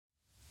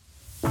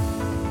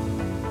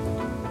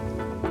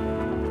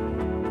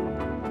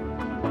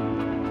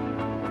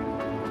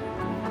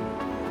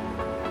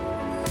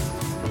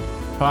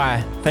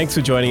Hi, thanks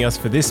for joining us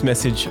for this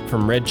message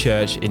from Red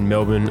Church in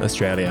Melbourne,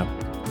 Australia.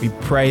 We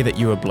pray that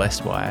you are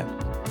blessed by it.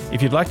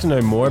 If you'd like to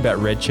know more about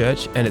Red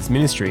Church and its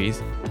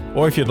ministries,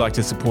 or if you'd like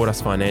to support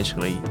us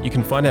financially, you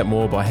can find out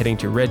more by heading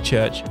to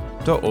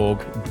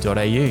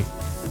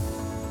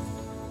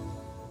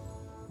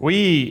redchurch.org.au.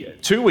 We,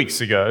 2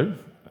 weeks ago,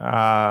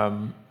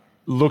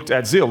 looked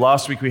at zeal.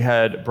 Last week we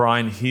had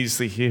Brian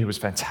Heasley here, who was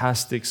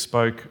fantastic,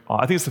 spoke.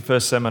 I think it's the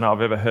first sermon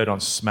I've ever heard on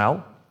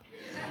smell.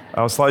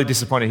 I was slightly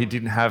disappointed he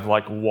didn't have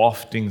like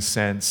wafting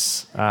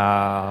sense.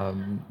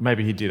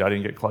 Maybe he did, I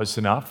didn't get close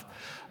enough.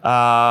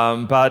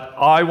 But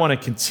I want to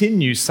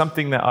continue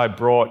something that I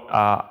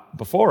brought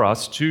before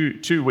us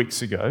two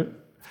weeks ago,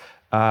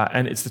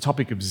 and it's the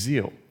topic of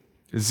zeal.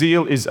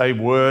 Zeal is a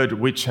word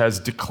which has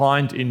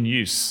declined in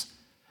use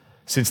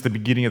since the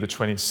beginning of the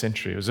 20th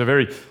century. It was a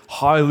very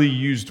highly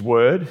used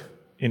word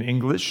in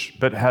English,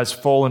 but has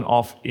fallen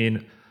off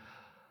in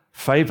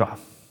favor.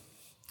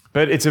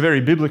 But it's a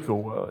very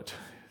biblical word.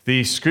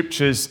 The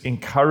scriptures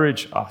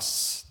encourage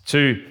us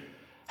to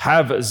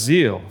have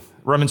zeal.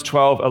 Romans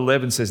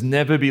 12:11 says,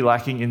 "Never be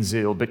lacking in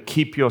zeal, but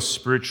keep your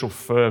spiritual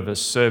fervor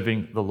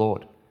serving the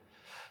Lord."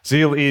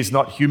 Zeal is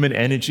not human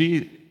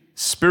energy.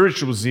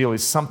 Spiritual zeal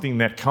is something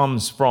that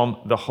comes from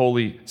the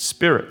Holy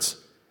Spirit.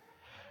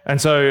 And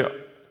so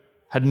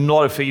had a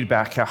lot of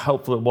feedback how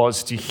helpful it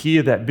was to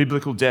hear that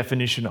biblical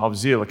definition of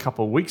zeal a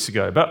couple of weeks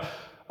ago. But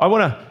I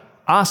want to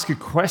ask a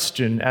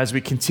question as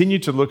we continue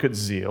to look at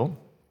zeal.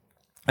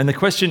 And the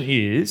question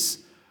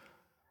is,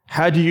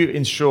 how do you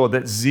ensure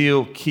that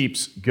zeal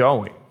keeps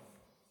going?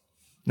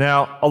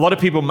 Now, a lot of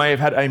people may have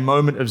had a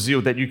moment of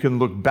zeal that you can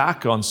look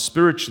back on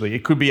spiritually.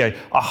 It could be a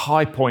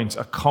high point,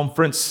 a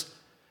conference,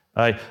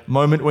 a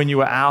moment when you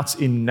were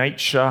out in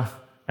nature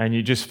and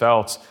you just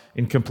felt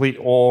in complete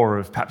awe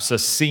of perhaps a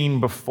scene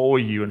before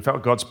you and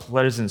felt God's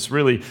presence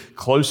really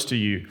close to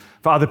you.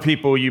 For other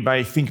people, you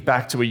may think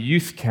back to a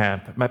youth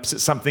camp. Perhaps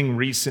it's something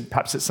recent,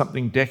 perhaps it's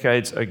something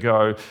decades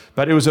ago,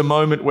 but it was a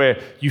moment where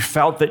you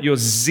felt that your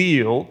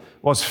zeal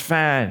was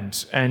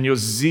fanned and your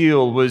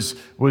zeal was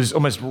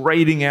almost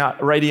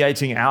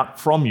radiating out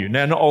from you.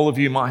 Now, not all of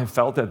you might have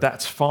felt that,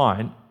 that's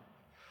fine,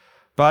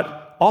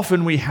 but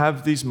often we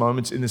have these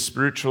moments in the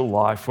spiritual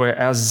life where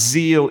our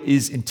zeal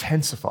is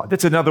intensified.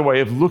 That's another way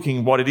of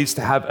looking what it is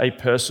to have a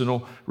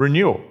personal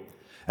renewal.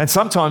 And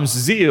sometimes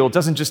zeal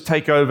doesn't just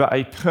take over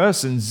a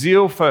person.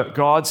 Zeal for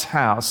God's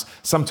house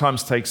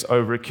sometimes takes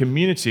over a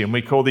community, and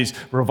we call these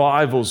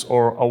revivals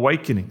or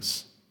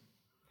awakenings.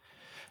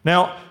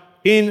 Now,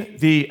 in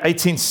the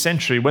 18th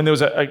century, when there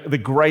was the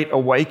Great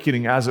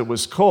Awakening, as it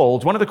was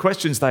called, one of the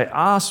questions they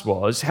asked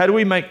was, how do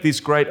we make this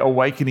Great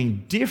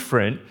Awakening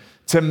different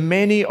to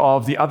many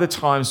of the other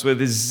times where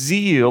the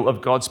zeal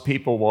of God's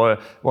people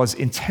was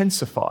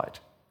intensified?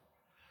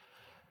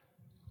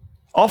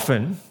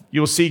 Often,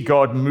 you'll see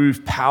God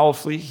move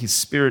powerfully. His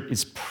Spirit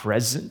is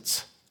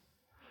present.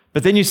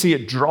 But then you see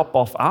it drop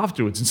off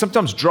afterwards, and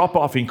sometimes drop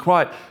off in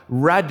quite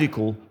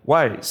radical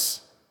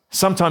ways.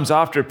 Sometimes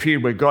after a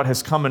period where God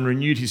has come and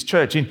renewed his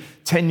church, in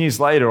 10 years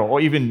later, or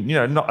even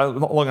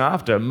not long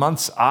after,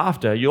 months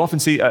after, you'll often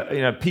see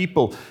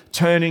people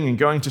turning and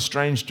going to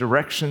strange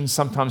directions.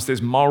 Sometimes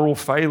there's moral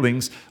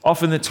failings.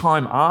 Often the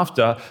time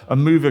after, a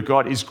move of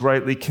God is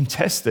greatly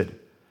contested.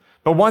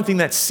 But one thing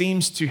that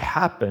seems to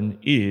happen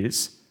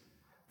is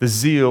the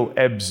zeal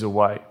ebbs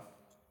away.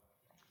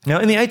 Now,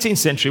 in the 18th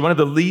century, one of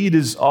the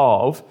leaders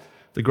of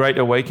the Great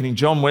Awakening,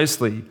 John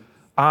Wesley,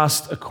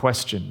 asked a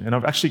question, and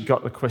I've actually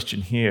got the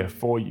question here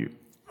for you.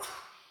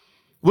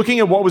 Looking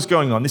at what was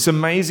going on, this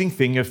amazing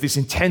thing of this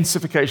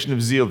intensification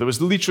of zeal that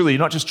was literally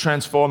not just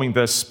transforming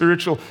the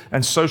spiritual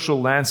and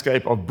social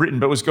landscape of Britain,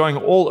 but was going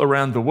all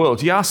around the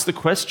world. He asked the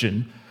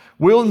question,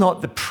 will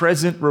not the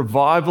present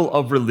revival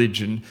of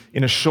religion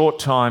in a short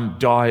time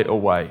die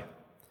away?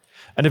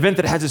 An event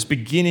that has its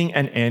beginning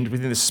and end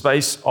within the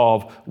space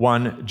of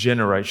one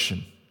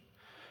generation.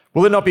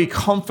 Will it not be a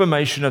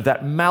confirmation of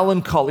that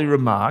melancholy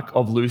remark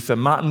of Luther?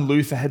 Martin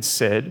Luther had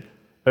said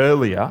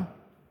earlier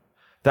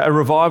that a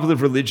revival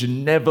of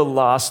religion never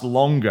lasts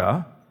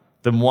longer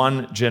than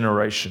one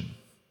generation.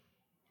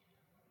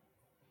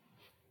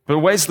 But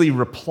Wesley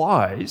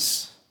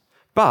replies,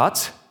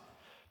 but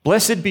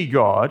blessed be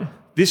God,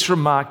 this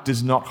remark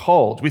does not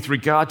hold with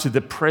regard to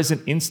the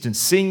present instance,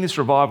 seeing this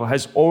revival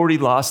has already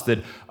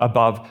lasted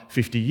above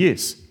 50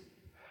 years.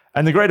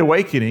 And the Great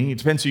Awakening, it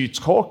depends who you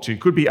talk to,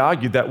 could be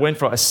argued that went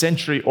for a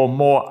century or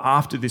more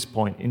after this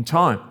point in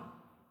time.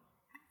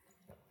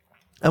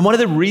 And one of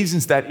the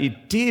reasons that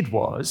it did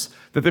was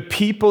that the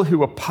people who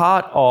were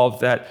part of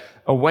that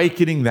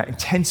awakening, that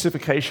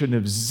intensification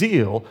of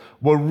zeal,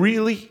 were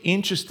really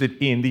interested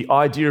in the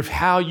idea of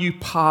how you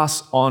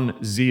pass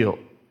on zeal.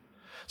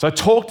 So I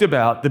talked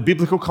about the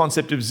biblical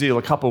concept of zeal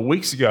a couple of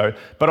weeks ago,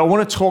 but I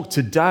want to talk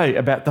today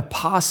about the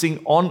passing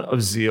on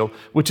of zeal,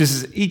 which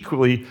is an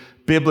equally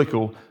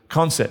biblical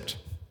concept.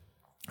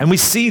 And we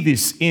see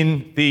this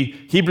in the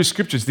Hebrew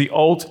Scriptures, the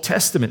Old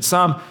Testament.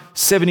 Psalm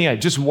 78,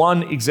 just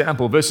one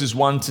example, verses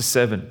 1 to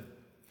 7,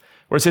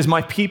 where it says,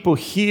 "My people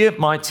hear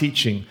my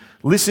teaching.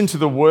 Listen to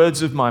the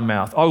words of my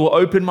mouth. I will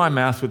open my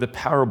mouth with a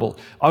parable.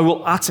 I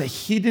will utter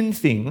hidden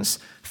things,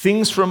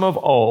 things from of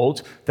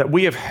old that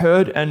we have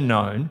heard and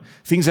known,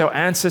 things our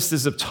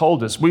ancestors have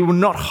told us. We will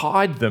not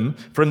hide them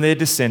from their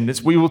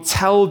descendants. We will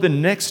tell the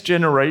next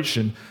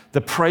generation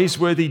the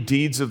praiseworthy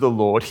deeds of the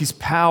Lord, his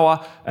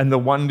power and the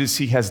wonders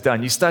he has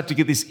done. You start to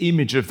get this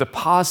image of the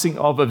passing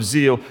of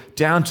zeal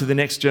down to the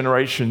next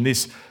generation,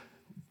 this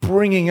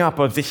bringing up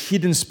of the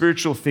hidden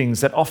spiritual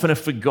things that often are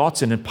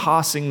forgotten and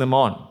passing them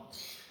on.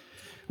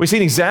 We see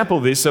an example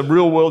of this, a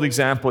real-world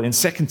example in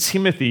 2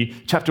 Timothy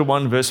chapter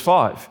 1, verse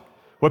 5,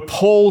 where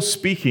Paul,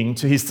 speaking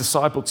to his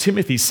disciple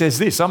Timothy, says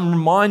this, I'm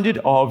reminded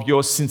of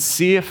your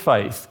sincere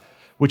faith,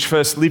 which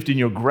first lived in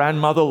your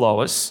grandmother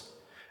Lois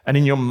and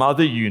in your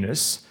mother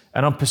Eunice,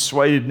 and I'm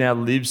persuaded now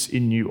lives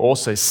in you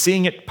also,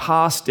 seeing it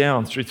passed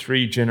down through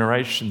 3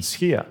 generations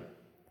here.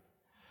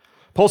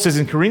 Paul says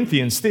in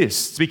Corinthians this,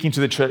 speaking to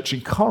the church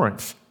in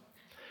Corinth,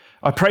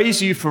 I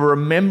praise you for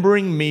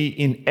remembering me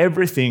in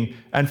everything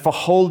and for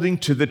holding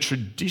to the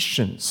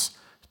traditions,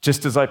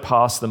 just as I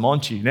pass them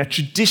on to you. Now,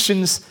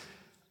 traditions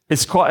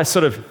is quite a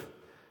sort of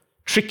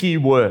tricky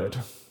word.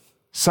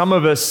 Some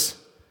of us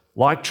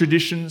like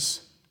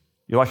traditions.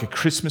 You like a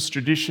Christmas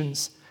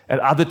traditions. At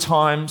other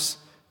times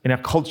in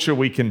our culture,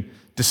 we can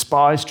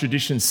despise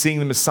traditions, seeing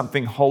them as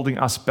something holding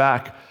us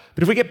back.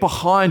 But if we get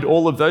behind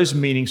all of those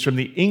meanings from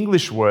the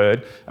English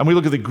word and we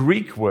look at the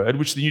Greek word,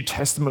 which the New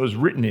Testament was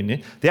written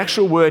in, the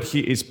actual word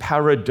here is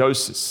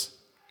paradosis.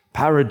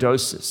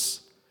 Paradosis.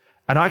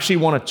 And I actually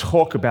want to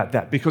talk about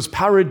that because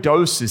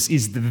paradosis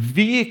is the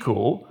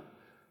vehicle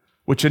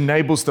which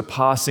enables the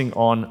passing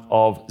on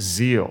of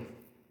zeal,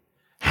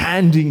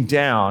 handing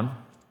down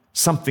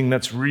something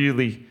that's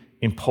really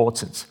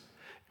important.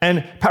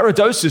 And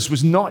paradosis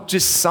was not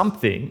just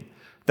something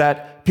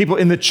that people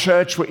in the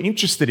church were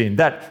interested in,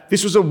 that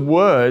this was a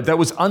word that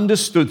was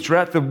understood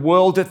throughout the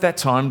world at that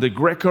time, the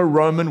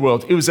Greco-Roman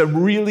world. It was a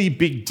really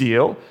big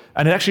deal,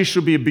 and it actually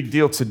should be a big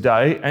deal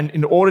today. And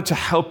in order to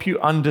help you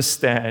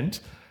understand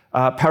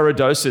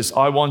paradosis,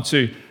 I want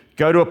to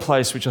go to a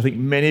place which I think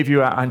many of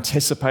you are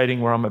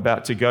anticipating where I'm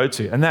about to go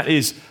to, and that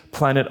is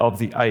Planet of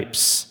the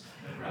Apes.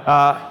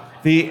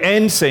 The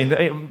end scene,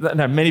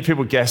 no, many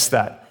people guessed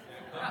that.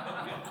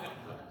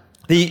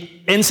 The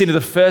end scene of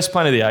the first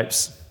Planet of the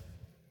Apes,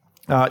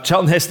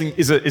 Charlton Heston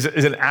is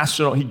an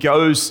astronaut. He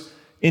goes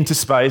into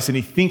space and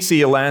he thinks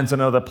he lands on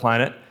another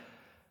planet,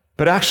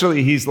 but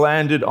actually he's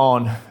landed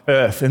on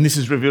Earth. And this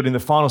is revealed in the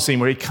final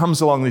scene where he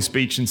comes along this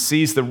beach and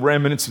sees the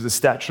remnants of the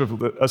Statue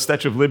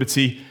of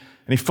Liberty,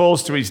 and he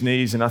falls to his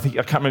knees. And I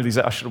can't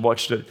remember I should have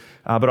watched it,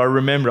 but I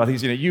remember. I think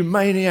he's, you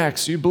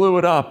maniacs, you blew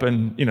it up,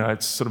 and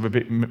it's sort of a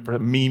bit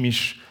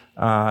meme-ish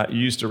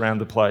used around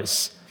the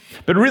place.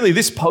 But really,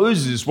 this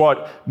poses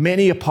what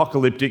many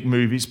apocalyptic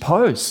movies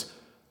pose.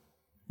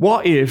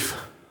 What if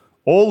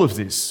all of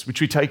this,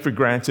 which we take for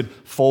granted,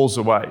 falls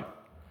away?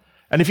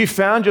 And if you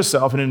found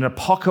yourself in an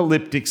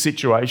apocalyptic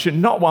situation,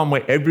 not one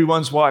where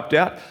everyone's wiped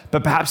out,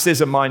 but perhaps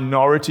there's a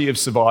minority of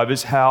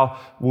survivors, how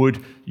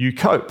would you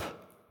cope?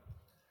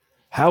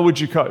 How would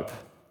you cope?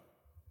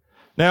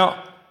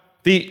 Now,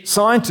 the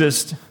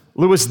scientist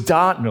Lewis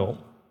Dartnell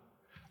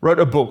wrote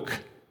a book,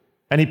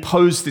 and he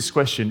posed this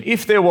question.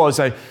 If there was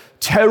a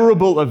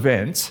terrible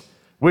event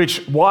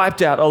which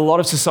wiped out a lot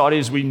of society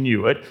as we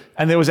knew it,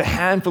 and there was a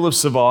handful of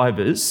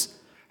survivors,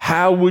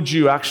 how would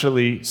you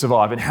actually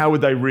survive, and how would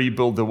they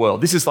rebuild the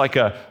world? This is like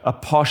a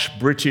posh,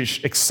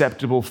 British,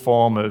 acceptable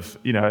form of,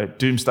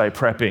 doomsday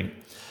prepping.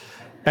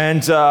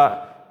 And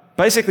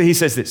basically he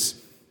says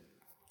this: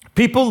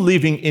 people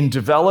living in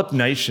developed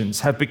nations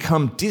have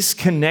become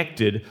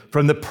disconnected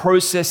from the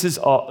processes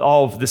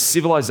of the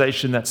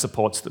civilization that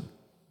supports them.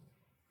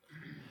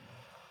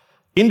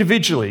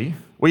 Individually,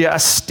 we are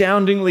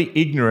astoundingly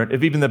ignorant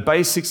of even the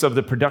basics of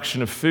the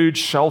production of food,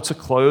 shelter,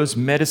 clothes,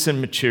 medicine,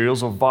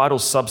 materials, or vital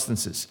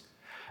substances.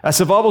 Our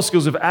survival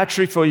skills have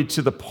atrophied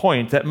to the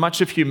point that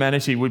much of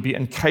humanity would be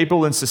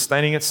incapable in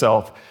sustaining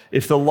itself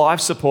if the life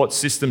support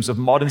systems of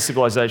modern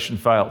civilization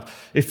failed,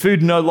 if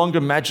food no longer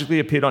magically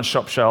appeared on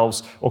shop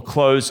shelves or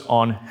clothes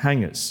on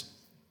hangers.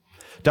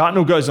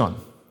 Dartnell goes on.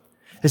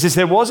 He says,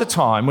 there was a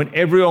time when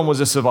everyone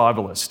was a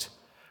survivalist,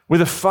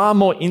 with a far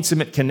more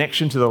intimate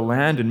connection to the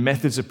land and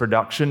methods of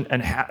production,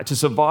 and to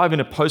survive in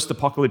a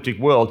post-apocalyptic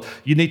world,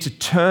 you need to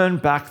turn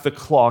back the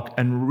clock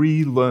and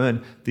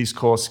relearn these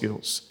core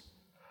skills.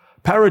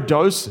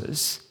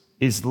 Paradosis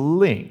is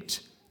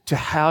linked to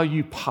how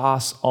you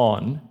pass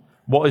on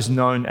what is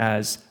known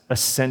as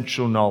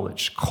essential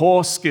knowledge.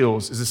 Core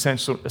skills is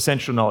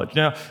essential knowledge.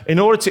 Now, in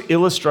order to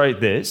illustrate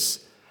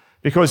this,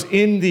 because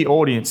in the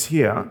audience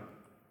here,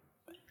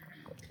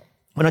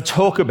 when I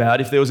talk about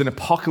if there was an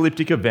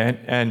apocalyptic event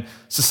and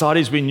society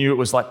as we knew it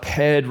was like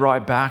pared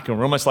right back, and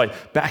we're almost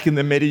like back in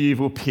the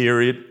medieval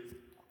period,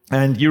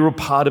 and you're a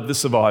part of the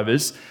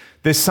survivors,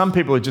 there's some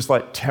people who are just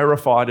like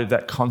terrified of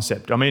that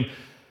concept. I mean,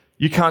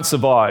 You can't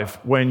survive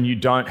when you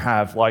don't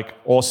have like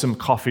awesome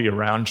coffee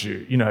around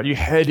you. You know, you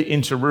head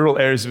into rural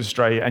areas of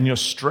Australia and you're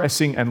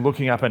stressing and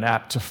looking up an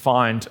app to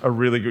find a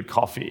really good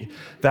coffee.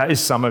 That is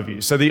some of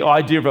you. So the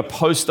idea of a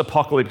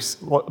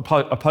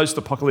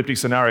post-apocalyptic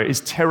scenario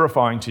is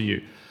terrifying to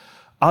you.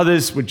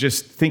 Others would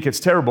just think it's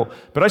terrible.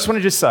 But I just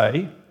want to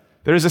say,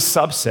 there is a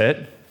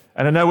subset,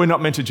 and I know we're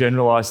not meant to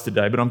generalize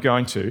today, but I'm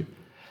going to,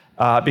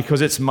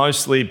 because it's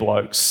mostly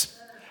blokes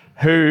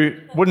who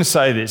wouldn't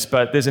say this,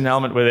 but there's an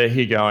element where they're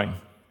here going,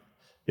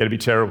 yeah, it'd be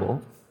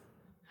terrible,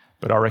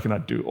 but I reckon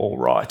I'd do all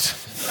right.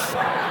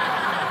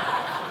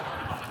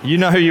 You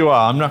know who you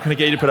are. I'm not going to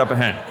get you to put up a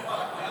hand.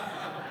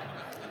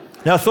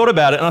 Now, I thought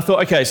about it, and I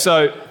thought, okay,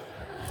 so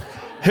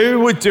who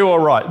would do all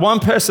right? One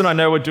person I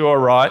know would do all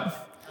right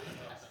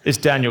is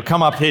Daniel.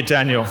 Come up here,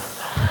 Daniel.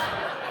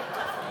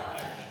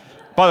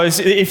 By the way,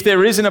 if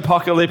there is an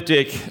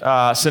apocalyptic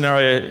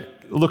scenario,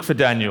 look for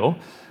Daniel,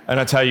 and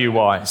I'll tell you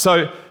why.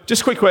 So,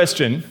 just a quick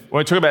question. When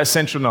we talk about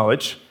essential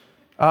knowledge,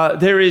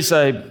 there is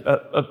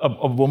a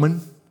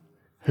woman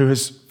who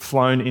has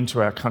flown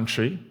into our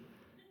country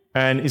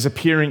and is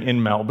appearing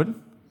in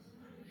Melbourne.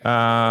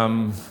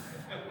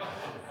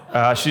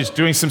 She's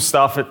doing some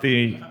stuff at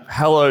the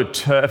hallowed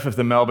turf of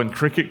the Melbourne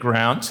Cricket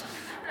Ground.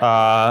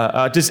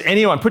 Does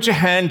anyone, put your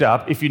hand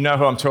up if you know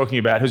who I'm talking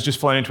about, who's just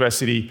flown into our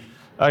city?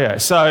 Okay,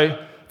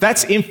 so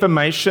that's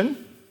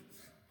information.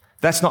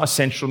 That's not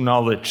essential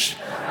knowledge.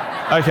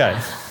 Okay,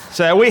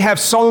 so we have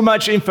so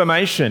much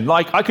information.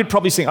 Like, I could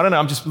probably sing, I don't know,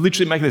 I'm just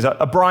literally making this up,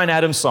 a Bryan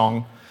Adams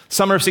song,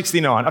 Summer of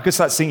 '69. I could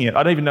start singing it.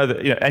 I don't even know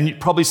that, and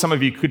probably some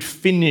of you could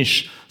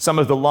finish some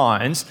of the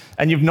lines,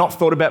 and you've not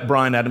thought about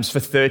Bryan Adams for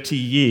 30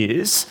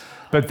 years,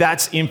 but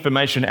that's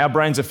information. Our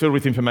brains are filled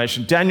with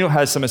information. Daniel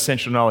has some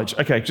essential knowledge.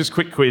 Okay, just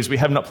quick quiz. We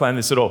have not planned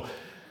this at all.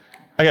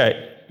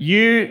 Okay,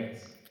 you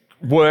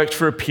worked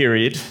for a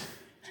period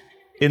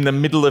in the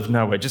middle of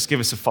nowhere. Just give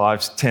us a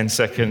 5-10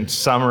 second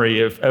summary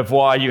of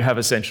why you have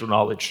essential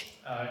knowledge.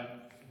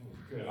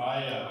 Good.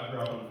 I grew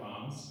up on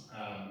farms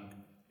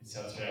in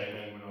South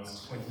Australia. When I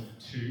was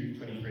 22,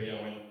 23, I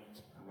went and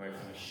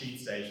worked on a sheep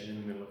station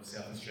in the middle of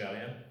South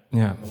Australia.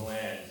 Yeah. On the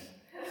land.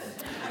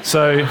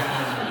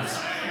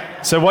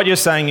 So what you're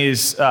saying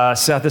is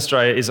South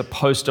Australia is a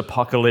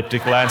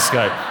post-apocalyptic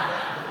landscape.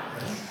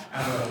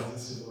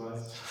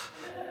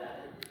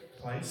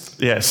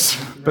 Yes,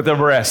 but the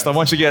rest. I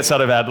want you to get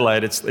outside of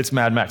Adelaide. It's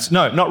Mad Max.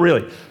 No, not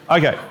really.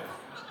 Okay.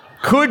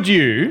 Could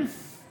you,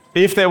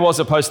 if there was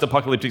a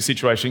post-apocalyptic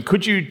situation,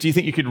 do you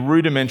think you could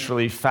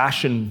rudimentarily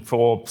fashion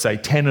for, say,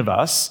 10 of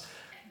us,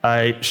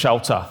 a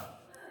shelter?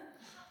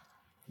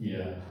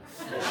 Yeah.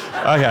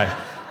 Okay.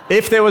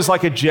 If there was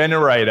like a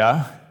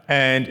generator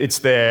and it's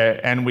there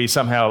and we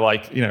somehow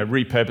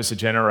repurpose a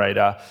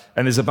generator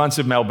and there's a bunch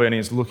of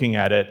Melburnians looking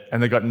at it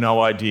and they've got no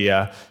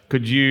idea,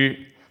 could you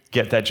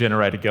get that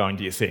generator going,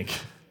 do you think?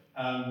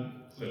 Look,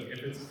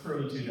 if it's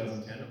pre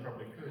 2010, I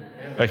probably could.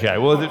 Yeah. Okay,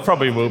 well, it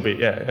probably will be.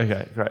 Yeah,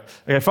 okay, great.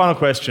 Okay, final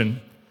question.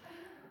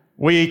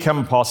 We come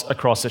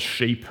across a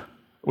sheep.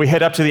 We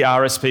head up to the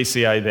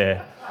RSPCA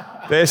there.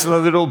 There's a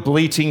little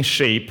bleating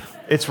sheep.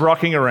 It's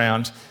rocking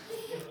around.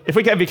 If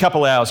we gave you a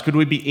couple hours, could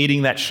we be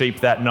eating that sheep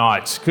that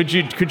night? Could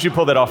you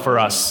pull that off for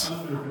us?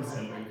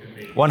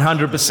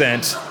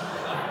 100%.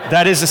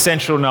 That is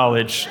essential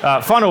knowledge.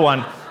 Final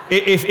one.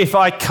 If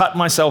I cut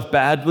myself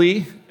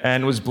badly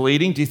and was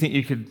bleeding, do you think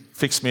you could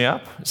fix me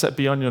up? Is that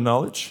beyond your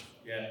knowledge?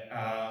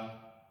 Yeah.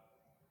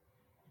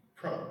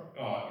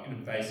 In a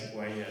basic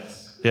way,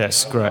 yes.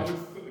 Yes, great. I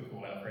would quickly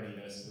call out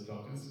readiness to the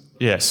doctors.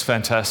 Yes,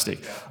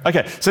 fantastic.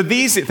 Okay, so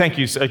thank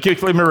you. So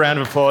give him a round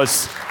of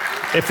applause.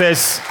 If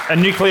there's a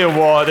nuclear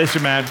war, there's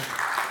your man.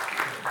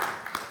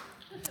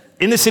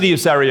 In the city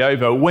of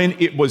Sarajevo, when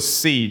it was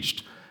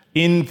sieged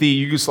in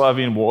the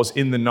Yugoslavian wars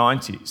in the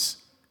 90s,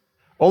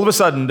 all of a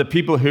sudden, the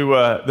people who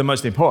were the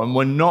most important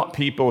were not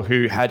people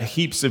who had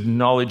heaps of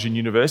knowledge and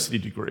university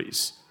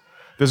degrees.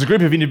 There's a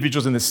group of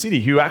individuals in the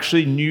city who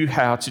actually knew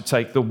how to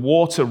take the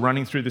water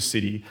running through the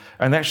city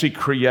and actually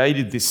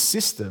created this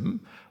system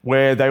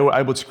where they were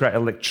able to create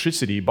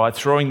electricity by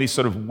throwing these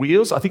sort of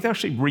wheels. I think they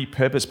actually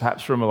repurposed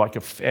perhaps from like a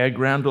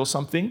fairground or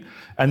something.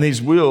 And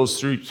these wheels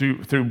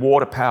through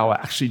water power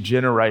actually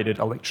generated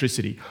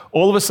electricity.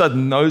 All of a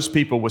sudden, those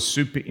people were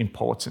super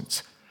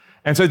important.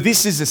 And so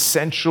this is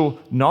essential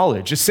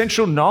knowledge,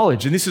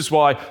 and this is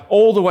why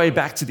all the way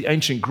back to the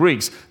ancient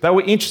Greeks, they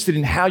were interested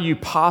in how you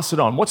pass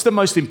it on. What's the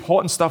most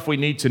important stuff we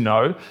need to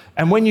know?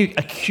 And when you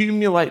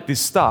accumulate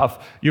this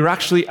stuff, you're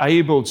actually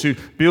able to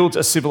build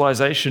a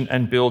civilization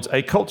and build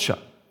a culture.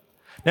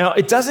 Now,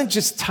 it doesn't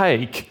just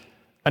take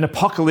an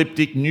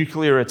apocalyptic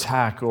nuclear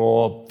attack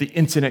or the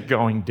internet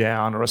going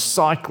down or a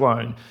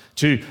cyclone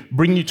to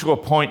bring you to a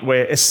point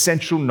where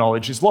essential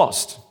knowledge is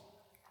lost.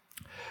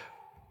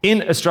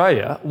 In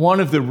Australia, one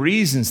of the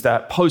reasons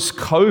that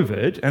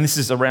post-COVID, and this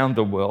is around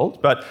the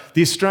world, but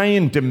the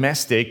Australian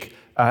domestic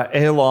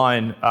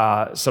airline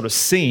sort of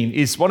scene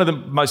is one of the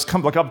most,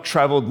 like I've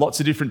travelled lots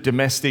of different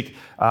domestic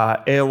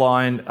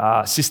airline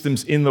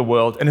systems in the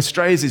world, and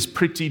Australia's is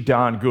pretty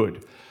darn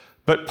good.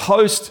 But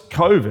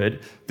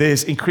post-COVID,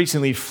 there's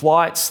increasingly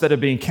flights that are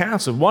being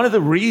cancelled. One of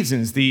the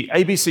reasons the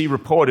ABC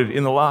reported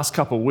in the last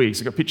couple of weeks,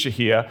 I've got a picture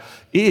here,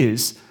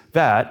 is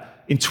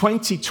that in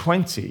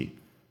 2020,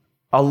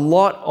 a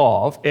lot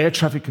of air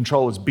traffic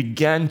controllers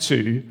began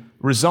to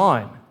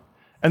resign.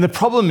 And the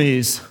problem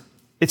is,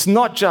 it's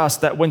not just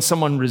that when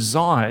someone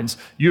resigns,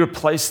 you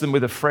replace them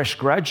with a fresh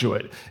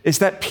graduate. It's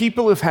that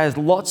people who've had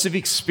lots of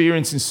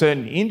experience in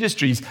certain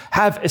industries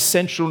have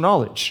essential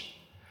knowledge.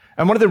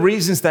 And one of the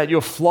reasons that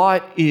your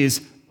flight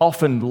is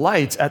often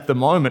late at the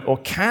moment or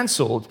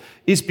cancelled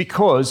is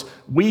because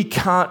we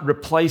can't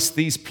replace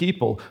these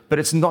people. But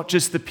it's not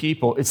just the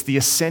people, it's the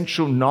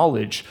essential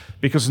knowledge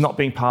because it's not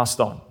being passed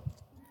on.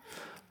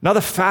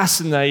 Another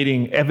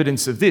fascinating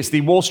evidence of this,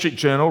 the Wall Street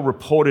Journal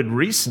reported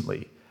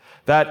recently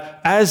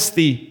that as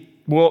the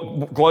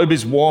globe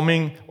is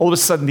warming, all of a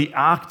sudden the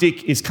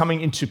Arctic is coming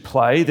into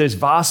play. There's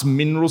vast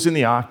minerals in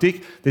the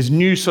Arctic. There's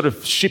new sort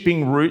of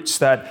shipping routes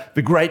that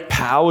the great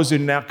powers who are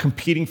now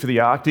competing for the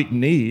Arctic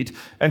need.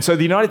 And so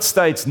the United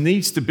States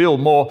needs to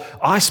build more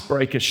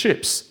icebreaker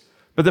ships.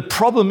 But the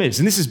problem is,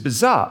 and this is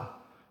bizarre,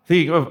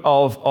 the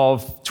of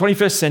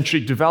 21st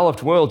century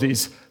developed world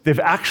is they've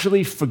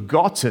actually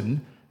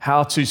forgotten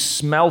how to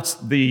smelt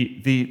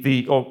the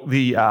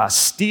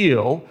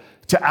steel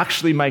to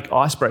actually make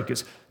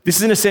icebreakers. This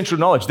is an essential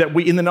knowledge that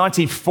in the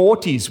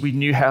 1940s we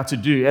knew how to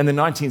do, and the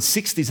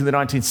 1960s and the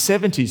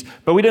 1970s,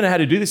 but we don't know how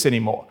to do this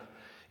anymore.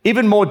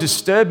 Even more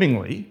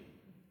disturbingly,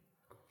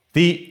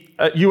 the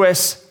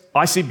US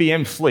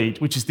ICBM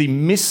fleet, which is the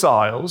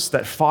missiles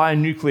that fire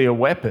nuclear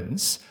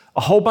weapons,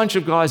 a whole bunch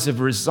of guys have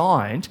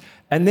resigned,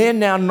 and they're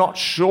now not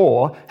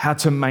sure how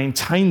to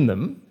maintain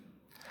them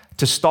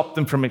to stop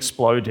them from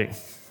exploding.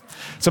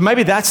 So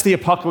maybe that's the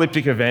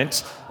apocalyptic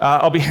event.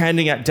 I'll be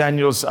handing out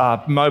Daniel's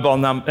mobile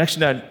number.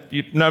 Actually,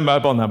 no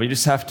mobile number. You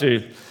just have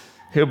to,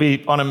 he'll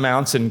be on a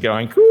mountain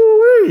going,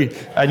 coo-wee,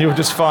 and you'll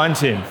just find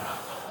him.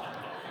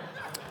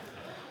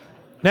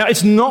 Now,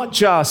 it's not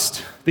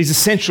just these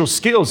essential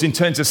skills in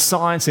terms of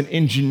science and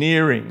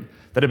engineering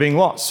that are being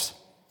lost.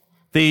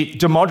 The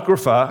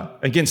demographer,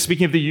 again,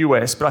 speaking of the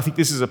US, but I think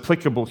this is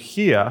applicable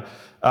here,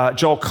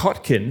 Joel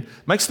Kotkin,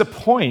 makes the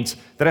point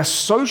that our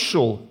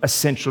social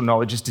essential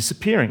knowledge is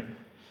disappearing.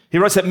 He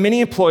writes that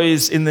many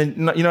employers in the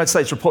United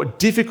States report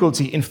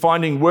difficulty in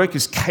finding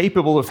workers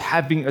capable of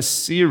having a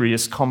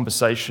serious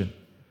conversation.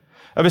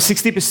 Over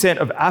 60%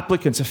 of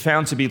applicants are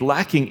found to be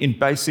lacking in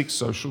basic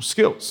social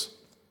skills.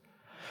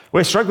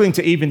 We're struggling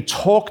to even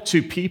talk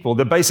to people,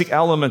 the basic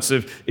elements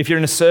of, if you're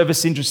in a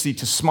service industry,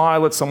 to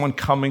smile at someone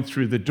coming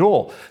through the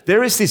door.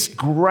 There is this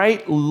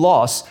great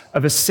loss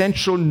of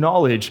essential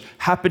knowledge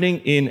happening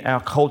in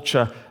our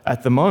culture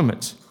at the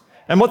moment.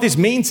 And what this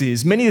means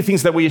is many of the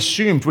things that we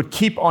assumed would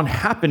keep on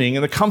happening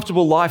in the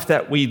comfortable life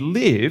that we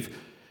live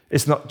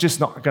is not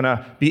going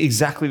to be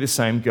exactly the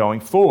same going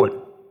forward.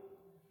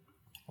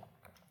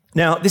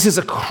 Now, this is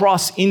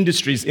across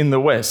industries in the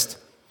West.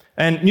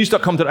 And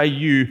news.com.au,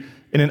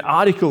 in an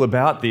article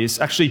about this,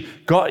 actually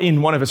got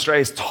in one of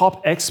Australia's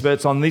top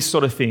experts on these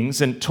sort of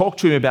things and talked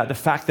to him about the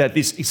fact that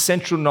this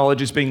essential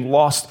knowledge is being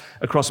lost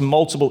across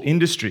multiple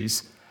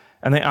industries.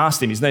 And they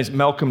asked him, his name's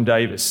Malcolm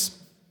Davis.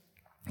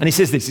 And he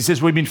says this, he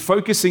says, we've been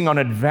focusing on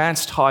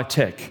advanced high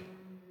tech,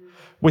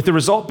 with the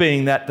result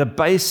being that the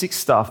basic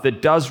stuff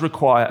that does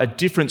require a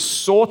different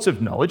sort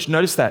of knowledge,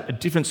 notice that, a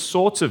different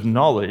sort of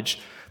knowledge,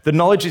 the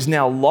knowledge is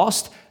now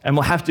lost and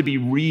will have to be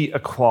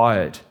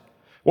reacquired.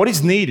 What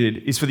is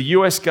needed is for the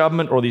US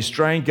government or the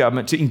Australian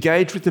government to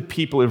engage with the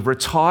people who've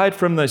retired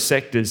from those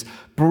sectors,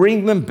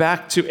 bring them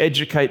back to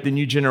educate the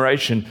new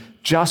generation.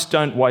 Just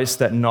don't waste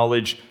that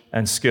knowledge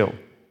and skill.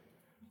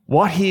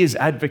 What he is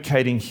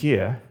advocating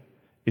here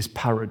is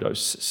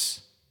paradosis,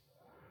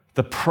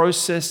 the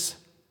process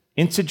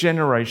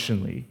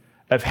intergenerationally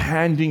of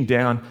handing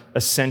down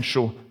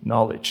essential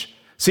knowledge.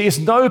 See, it's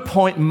no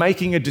point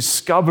making a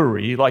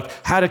discovery like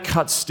how to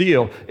cut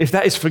steel if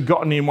that is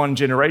forgotten in one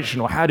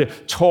generation, or how to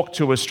talk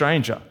to a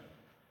stranger.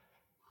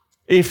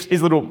 If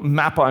is a little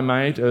map I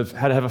made of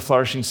how to have a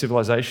flourishing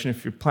civilization,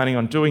 if you're planning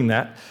on doing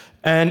that,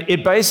 and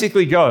it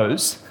basically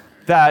goes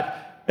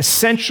that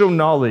essential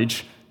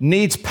knowledge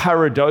needs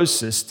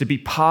paradosis to be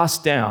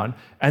passed down,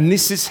 and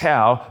this is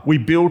how we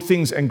build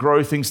things and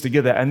grow things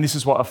together, and this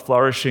is what a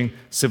flourishing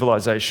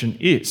civilization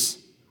is.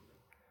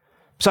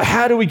 So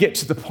how do we get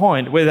to the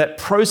point where that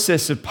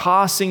process of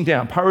passing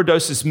down,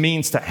 paradosis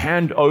means to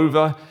hand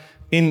over.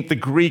 In the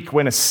Greek,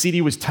 when a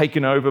city was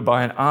taken over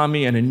by an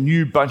army and a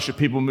new bunch of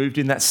people moved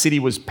in, that city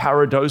was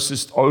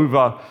paradosised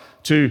over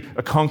to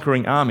a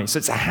conquering army. So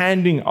it's a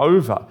handing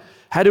over.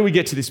 How do we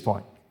get to this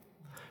point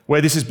where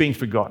this is being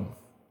forgotten?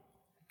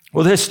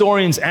 Well, the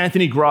historians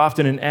Anthony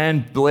Grafton and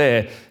Anne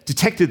Blair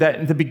detected that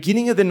in the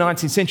beginning of the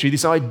 19th century,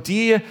 this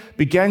idea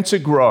began to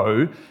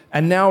grow,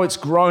 and now it's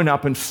grown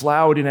up and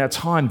flowered in our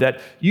time, that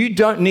you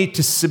don't need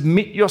to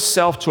submit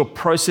yourself to a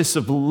process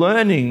of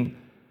learning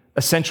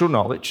essential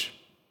knowledge,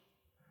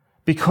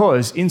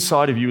 because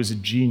inside of you is a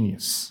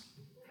genius.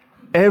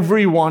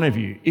 every one of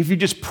you, if you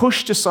just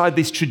pushed aside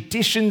these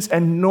traditions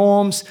and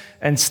norms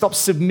and stop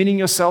submitting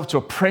yourself to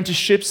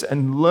apprenticeships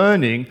and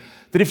learning,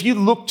 that if you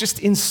look just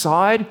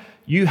inside,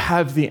 you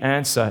have the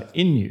answer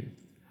in you.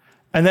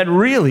 And that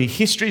really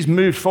history's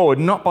moved forward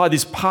not by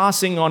this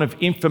passing on of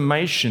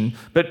information,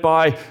 but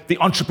by the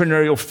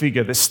entrepreneurial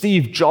figure, the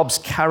Steve Jobs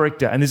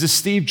character. And there's a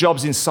Steve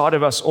Jobs inside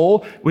of us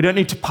all. We don't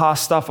need to pass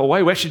stuff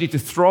away. We actually need to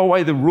throw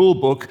away the rule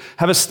book,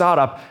 have a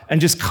startup,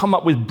 and just come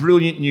up with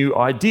brilliant new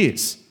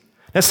ideas.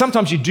 Now,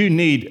 sometimes you do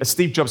need a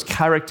Steve Jobs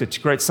character to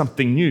create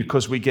something new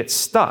because we get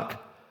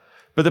stuck.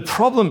 But the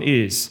problem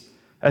is,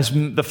 as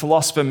the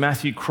philosopher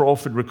Matthew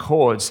Crawford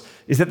records,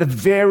 is that the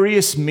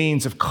various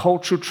means of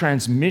cultural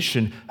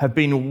transmission have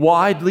been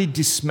widely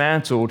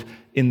dismantled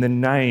in the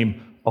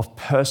name of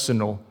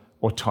personal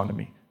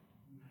autonomy.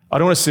 I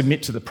don't want to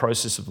submit to the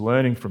process of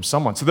learning from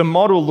someone. So the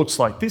model looks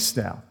like this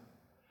now.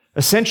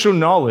 Essential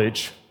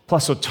knowledge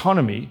plus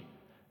autonomy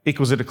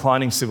equals a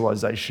declining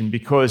civilization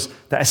because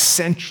the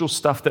essential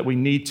stuff that we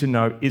need to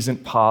know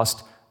isn't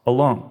passed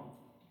along.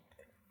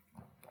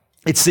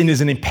 It's seen as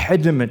an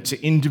impediment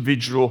to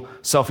individual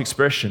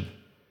self-expression.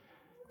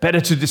 Better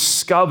to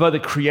discover the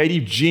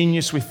creative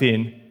genius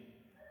within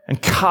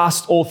and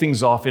cast all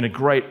things off in a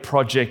great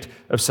project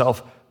of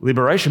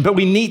self-liberation. But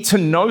we need to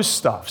know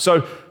stuff.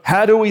 So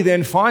how do we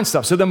then find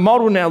stuff? So the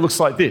model now looks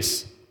like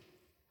this.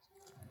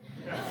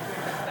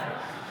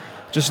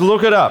 Just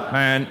look it up,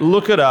 man.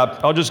 Look it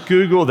up. I'll just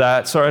Google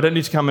that. Sorry, I don't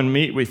need to come and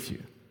meet with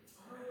you.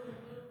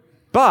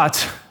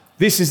 But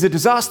this is a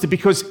disaster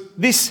because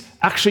this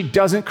actually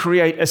doesn't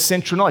create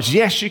essential knowledge.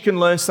 Yes, you can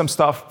learn some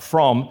stuff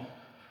from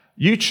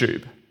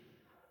YouTube,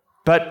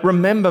 but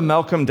remember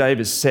Malcolm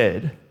Davis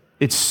said,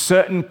 it's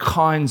certain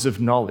kinds of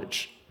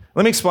knowledge.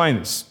 Let me explain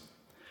this.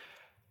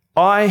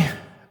 I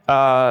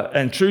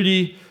and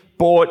Trudy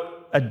bought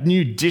a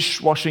new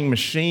dishwashing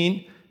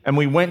machine and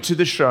we went to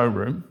the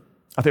showroom.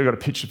 I think I've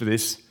got a picture for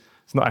this.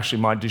 It's not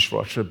actually my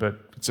dishwasher, but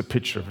it's a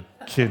picture of a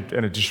kid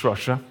and a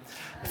dishwasher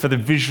for the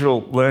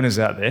visual learners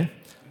out there.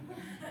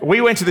 We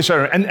went to the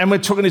showroom and we're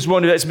talking to this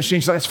woman about this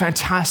machine. She's like, it's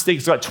fantastic.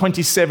 It's got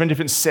 27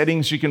 different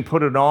settings you can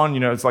put it on. You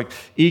know, it's like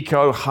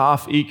eco,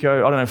 half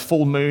eco, I don't know,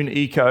 full moon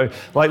eco.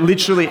 Like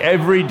literally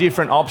every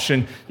different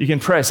option you can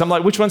press. I'm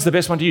like, which one's the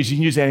best one to use? You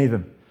can use any of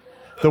them.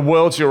 The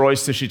world's your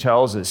oyster, she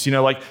tells us. You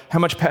know, like how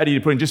much powder do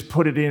you put in? Just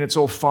put it in. It's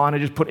all fine. I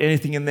just put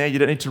anything in there. You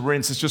don't need to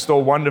rinse. It's just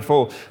all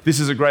wonderful. This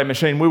is a great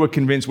machine. We were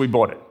convinced, we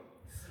bought it.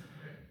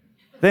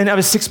 Then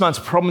over 6 months,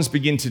 problems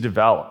begin to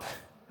develop.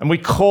 And we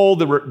call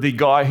the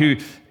guy who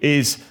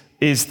is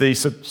the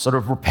sort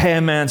of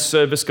repairman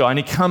service guy, and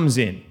he comes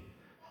in.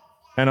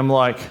 And I'm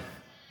like,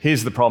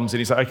 here's the problems. And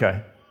he's like,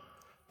 okay,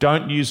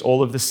 don't use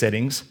all of the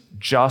settings.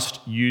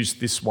 Just use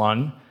this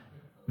one,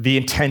 the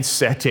intense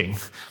setting.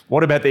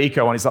 What about the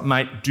eco one? He's like,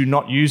 mate, do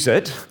not use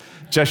it.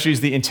 Just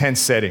use the intense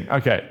setting.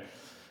 Okay,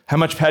 how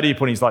much powder do you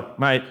put in? He's like,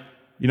 mate,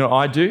 you know what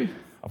I do?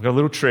 I've got a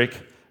little trick.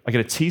 I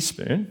get a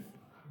teaspoon,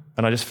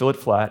 and I just fill it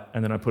flat,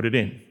 and then I put it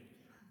in.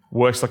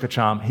 Works like a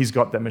charm. He's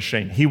got that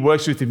machine. He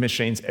works with the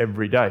machines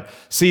every day.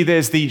 See,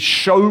 there's the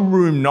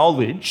showroom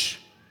knowledge,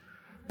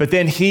 but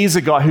then here's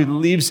a guy who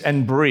lives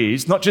and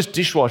breathes, not just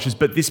dishwashers,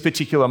 but this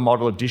particular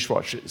model of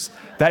dishwashers.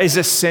 That is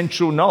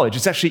essential knowledge.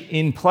 It's actually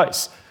in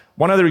place.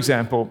 One other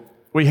example,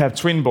 we have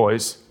twin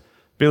boys,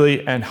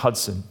 Billy and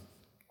Hudson.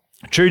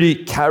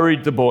 Trudy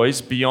carried the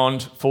boys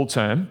beyond full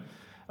term,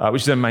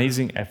 which is an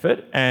amazing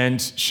effort, and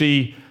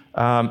she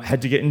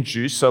had to get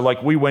induced. So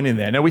like we went in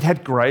there. Now we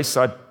had Grace.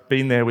 I'd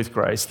been there with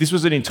Grace. This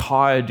was an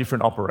entire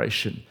different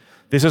operation.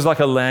 This was like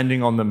a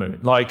landing on the moon.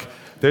 Like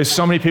there's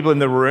so many people in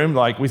the room,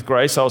 like with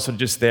Grace, I was sort of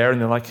just there and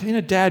they're like, you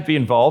know, Dad, be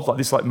involved. Like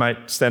this, like, mate,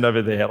 stand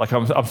over there. Like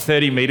I'm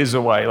 30 meters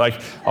away. Like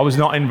I was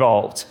not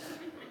involved.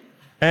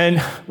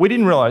 And we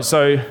didn't realize,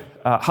 so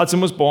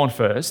Hudson was born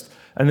first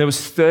and there was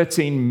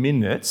 13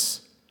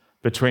 minutes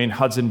between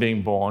Hudson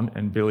being born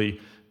and Billy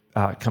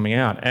coming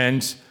out.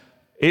 And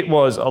it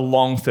was a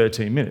long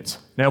 13 minutes.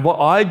 Now, what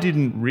I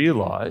didn't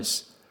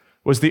realize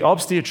was the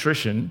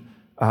obstetrician.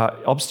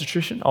 This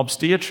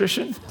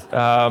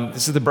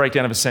is the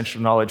breakdown of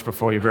essential knowledge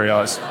before your very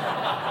eyes.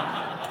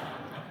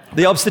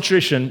 The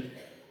obstetrician,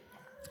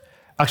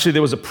 actually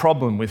there was a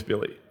problem with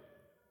Billy.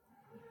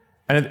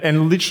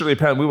 And literally,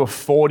 apparently, we were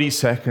 40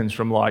 seconds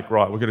from like,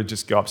 right, we're going to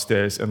just go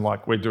upstairs and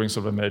like we're doing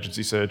sort of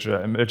emergency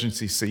surgery,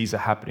 emergency Cs are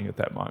happening at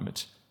that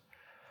moment.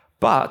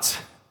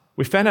 But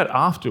we found out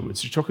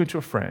afterwards, you're talking to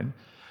a friend,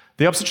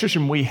 the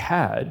obstetrician we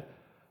had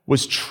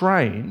was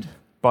trained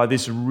by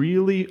this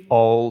really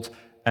old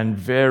and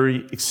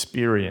very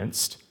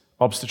experienced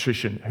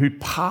obstetrician who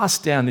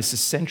passed down this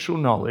essential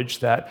knowledge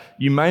that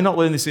you may not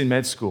learn this in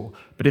med school,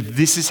 but if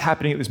this is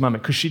happening at this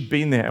moment, because she'd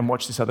been there and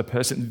watched this other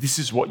person, this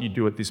is what you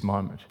do at this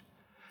moment.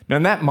 Now,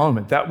 in that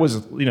moment, that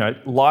was,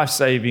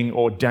 life-saving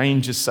or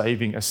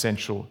danger-saving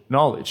essential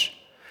knowledge.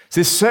 So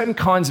there's certain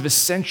kinds of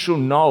essential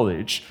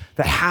knowledge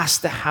that has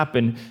to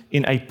happen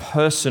in a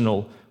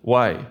personal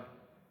way.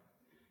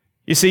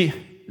 You see,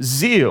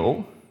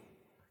 zeal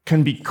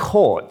can be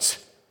caught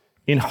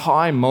in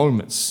high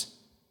moments,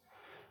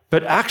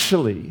 but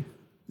actually,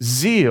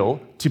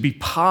 zeal to be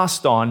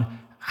passed on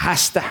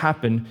has to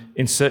happen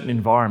in certain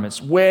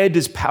environments. Where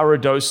does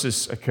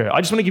paradosis occur?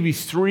 I just want to give you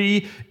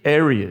 3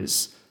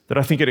 areas that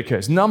I think it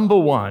occurs. Number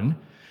 1,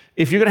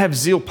 if you're going to have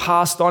zeal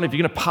passed on, if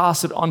you're going to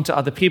pass it on to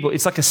other people,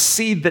 it's like a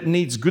seed that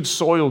needs good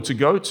soil to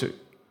go to.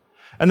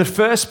 And the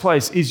first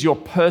place is your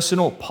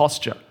personal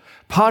posture.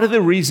 Part of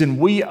the reason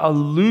we are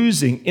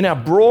losing in our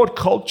broad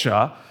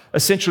culture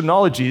essential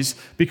knowledge is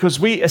because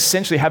we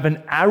essentially have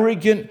an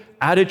arrogant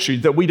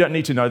attitude that we don't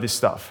need to know this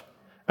stuff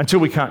until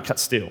we can't cut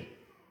steel,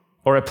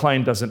 or a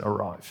plane doesn't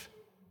arrive,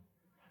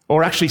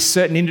 or actually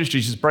certain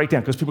industries just break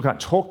down because people can't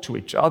talk to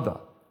each other.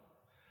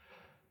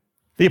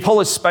 The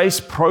Apollo space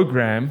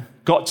program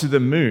got to the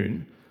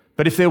moon,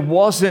 but if there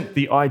wasn't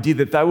the idea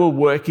that they were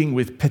working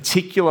with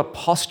particular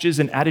postures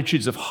and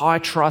attitudes of high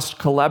trust,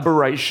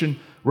 collaboration,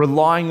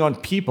 relying on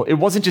people, it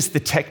wasn't just the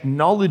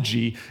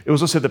technology, it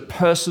was also the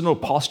personal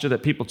posture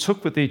that people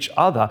took with each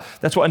other.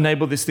 That's what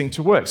enabled this thing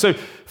to work. So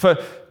for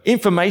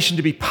information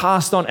to be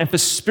passed on and for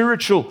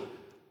spiritual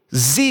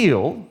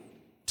zeal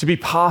to be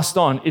passed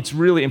on, it's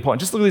really important.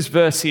 Just look at this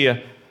verse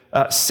here,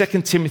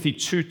 2 Timothy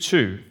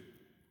 2:2.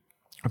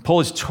 Paul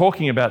is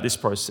talking about this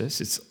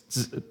process.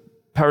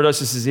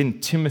 Paradosis is in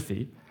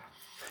Timothy.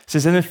 It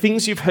says, and the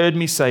things you've heard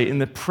me say in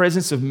the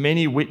presence of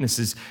many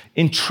witnesses,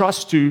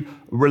 entrust to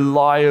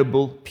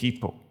reliable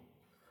people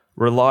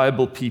who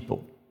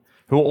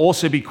will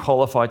also be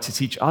qualified to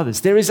teach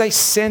others. There is a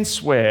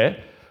sense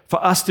where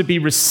for us to be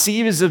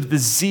receivers of the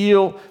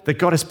zeal that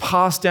God has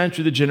passed down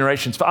through the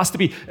generations, for us to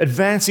be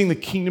advancing the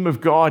kingdom of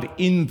God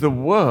in the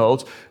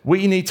world,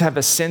 we need to have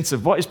a sense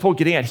of what is Paul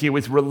getting at here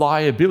with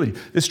reliability.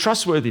 There's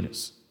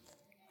trustworthiness.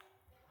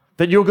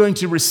 That you're going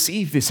to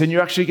receive this and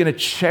you're actually going to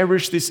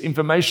cherish this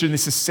information,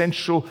 this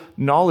essential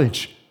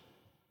knowledge,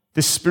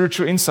 this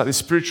spiritual insight, this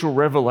spiritual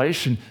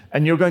revelation,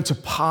 and you're going to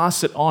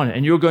pass it on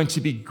and you're going to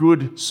be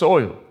good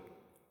soil.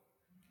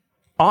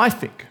 I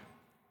think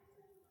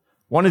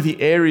one of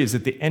the areas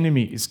that the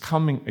enemy is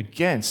coming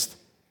against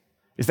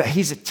is that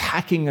he's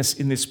attacking us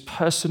in this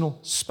personal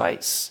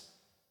space.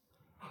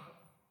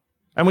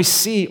 And we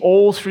see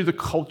all through the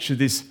culture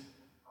this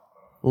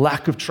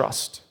lack of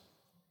trust,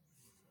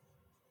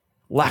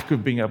 lack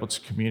of being able to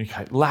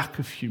communicate, lack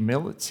of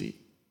humility.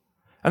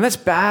 And that's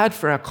bad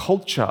for our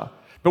culture.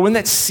 But when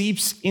that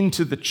seeps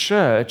into the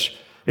church,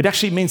 it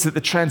actually means that the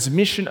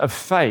transmission of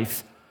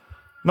faith,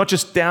 not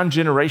just down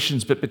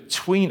generations, but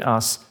between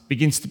us,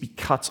 begins to be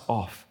cut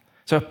off.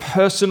 So a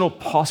personal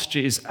posture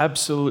is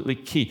absolutely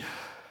key.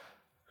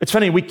 It's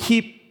funny, we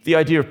keep the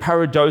idea of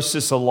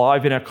paradosis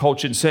alive in our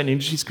culture in certain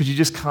industries because you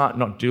just can't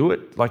not do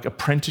it, like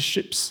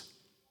apprenticeships.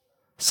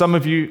 Some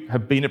of you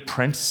have been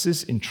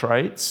apprentices in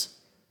trades.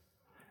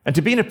 And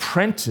to be an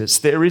apprentice,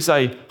 there is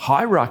a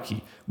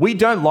hierarchy. We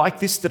don't like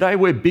this today.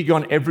 We're big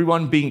on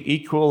everyone being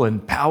equal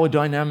and power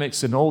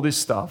dynamics and all this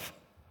stuff.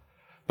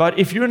 But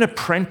if you're an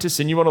apprentice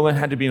and you want to learn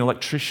how to be an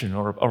electrician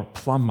or a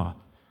plumber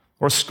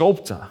or a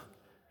sculptor,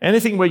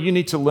 anything where you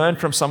need to learn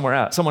from someone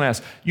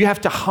else, you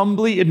have to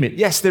humbly admit,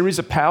 yes, there is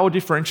a power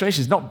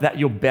differentiation. It's not that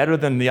you're better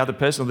than the other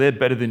person or they're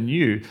better than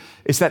you.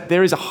 It's that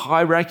there is a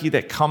hierarchy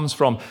that comes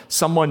from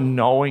someone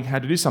knowing how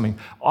to do something.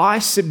 I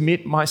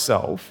submit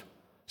myself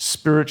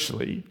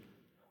spiritually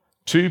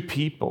to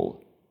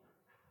people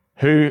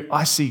who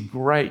I see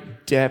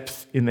great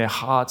depth in their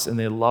hearts and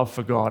their love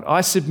for God. I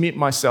submit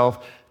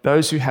myself,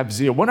 those who have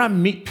zeal. When I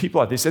meet people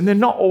like this, and they're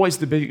not always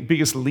the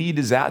biggest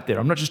leaders out there,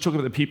 I'm not just talking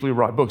about the people who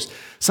write books.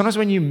 Sometimes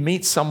when you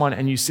meet someone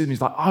and you see them,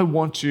 it's like, I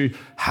want to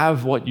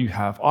have what you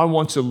have. I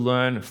want to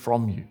learn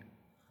from you.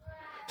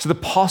 So the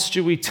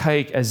posture we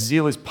take as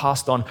zeal is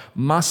passed on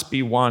must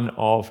be one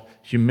of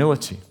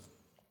humility.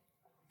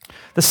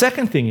 The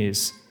second thing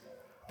is,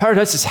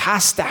 paradosis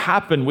has to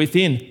happen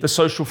within the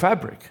social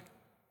fabric.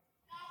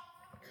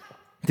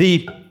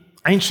 The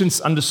ancients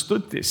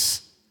understood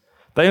this.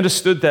 They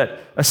understood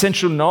that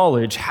essential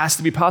knowledge has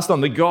to be passed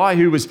on. The guy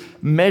who was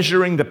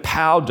measuring the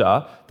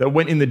powder that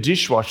went in the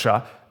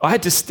dishwasher, I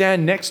had to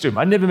stand next to him.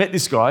 I never met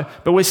this guy,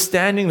 but we're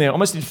standing there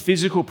almost in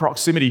physical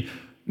proximity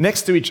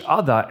next to each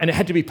other, and it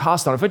had to be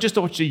passed on. If I just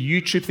watched a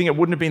YouTube thing, it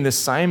wouldn't have been the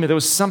same. There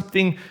was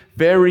something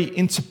very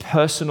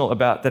interpersonal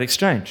about that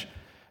exchange.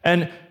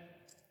 And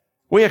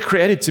we are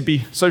created to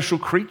be social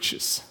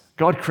creatures.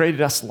 God created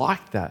us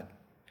like that.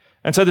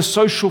 And so the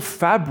social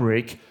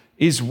fabric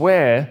is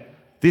where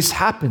this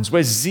happens,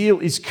 where zeal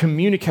is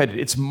communicated,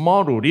 it's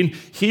modeled. In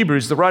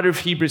Hebrews, the writer of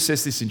Hebrews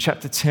says this in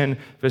chapter 10,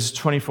 verses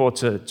 24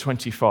 to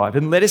 25.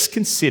 And let us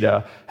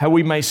consider how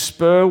we may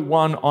spur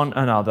one on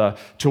another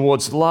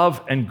towards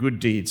love and good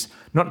deeds,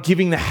 not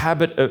giving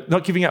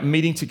up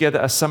meeting together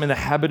as some in the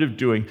habit of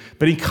doing,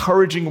 but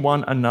encouraging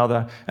one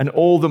another, and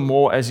all the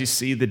more as you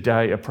see the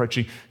day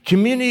approaching.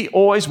 Community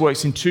always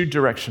works in 2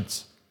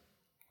 directions.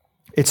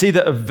 It's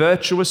either a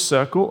virtuous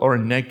circle or a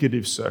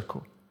negative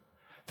circle.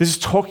 This is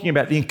talking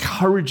about the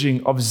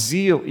encouraging of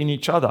zeal in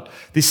each other.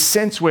 This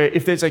sense where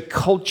if there's a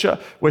culture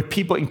where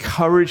people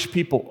encourage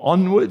people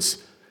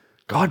onwards,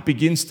 God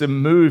begins to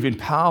move in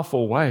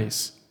powerful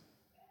ways.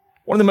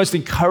 One of the most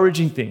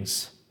encouraging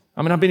things,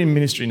 I've been in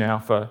ministry now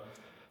for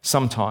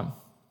some time.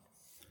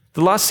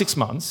 The last 6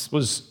 months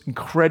was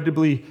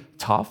incredibly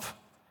tough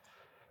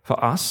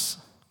for us,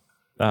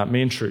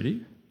 me and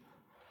Trudy,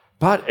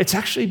 but it's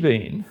actually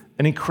been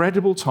an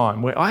incredible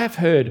time where I have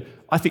heard,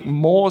 I think,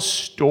 more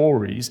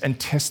stories and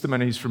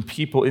testimonies from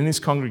people in this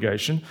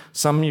congregation,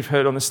 some you've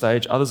heard on the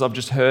stage, others I've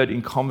just heard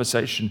in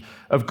conversation,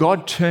 of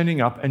God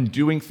turning up and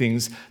doing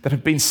things that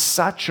have been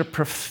such a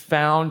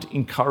profound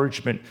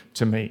encouragement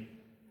to me.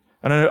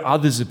 And I know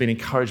others have been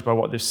encouraged by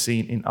what they've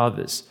seen in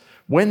others.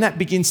 When that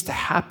begins to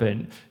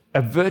happen,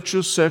 a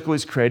virtual circle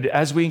is created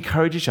as we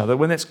encourage each other,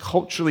 when that's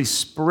culturally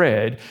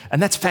spread, and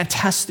that's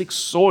fantastic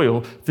soil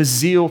for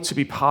zeal to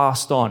be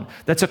passed on.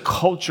 That's a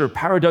culture of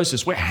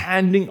paradosis. We're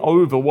handing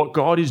over what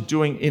God is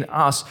doing in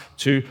us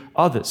to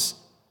others.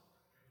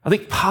 I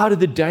think part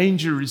of the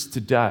danger is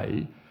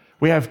today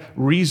we have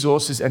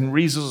resources, and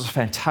resources are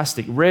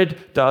fantastic.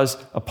 Red does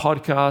a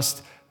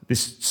podcast.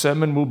 This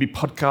sermon will be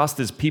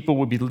podcasted. People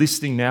will be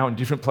listening now in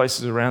different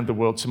places around the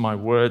world to my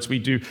words. We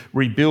do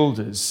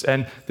Rebuilders,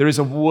 and there is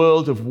a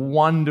world of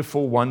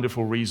wonderful,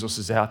 wonderful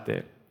resources out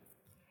there.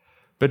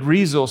 But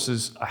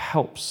resources are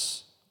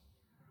helps.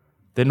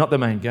 They're not the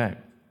main game.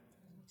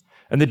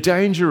 And the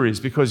danger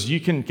is because you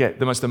can get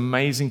the most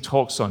amazing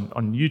talks on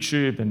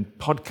YouTube and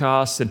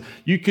podcasts, and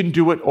you can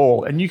do it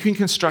all. And you can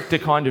construct a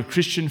kind of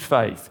Christian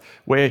faith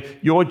where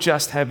you're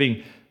just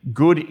having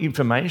good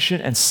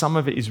information, and some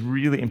of it is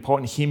really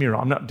important. Hear me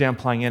right, I'm not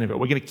downplaying any of it.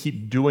 We're going to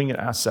keep doing it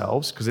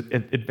ourselves because it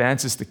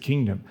advances the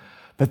kingdom.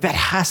 But that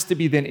has to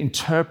be then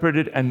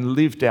interpreted and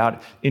lived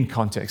out in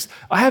context.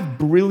 I have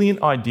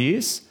brilliant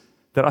ideas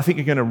that I think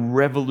are going to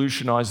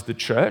revolutionize the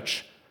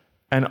church,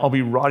 and I'll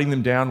be writing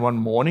them down one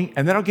morning,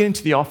 and then I'll get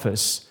into the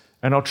office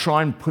and I'll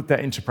try and put that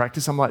into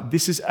practice. I'm like,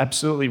 this is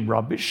absolutely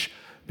rubbish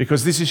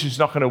because this is just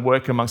not going to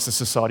work amongst the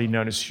society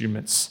known as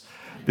humans.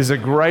 There's a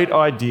great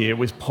idea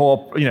with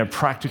poor,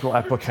 practical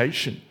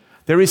application.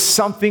 There is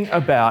something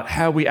about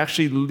how we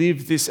actually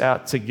live this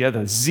out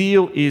together.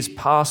 Zeal is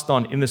passed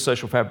on in the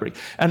social fabric.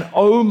 And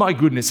oh my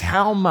goodness,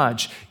 how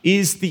much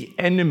is the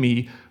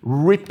enemy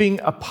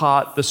ripping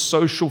apart the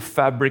social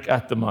fabric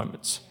at the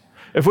moment?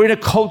 If we're in a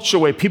culture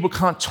where people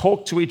can't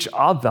talk to each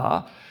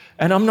other,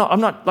 and I'm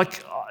not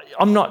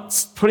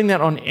putting that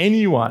on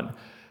anyone,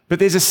 but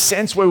there's a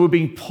sense where we're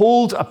being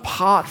pulled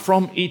apart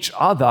from each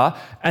other,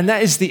 and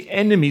that is the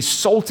enemy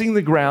salting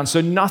the ground so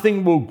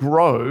nothing will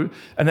grow,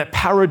 and that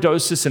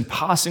paradosis and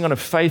passing on of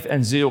faith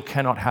and zeal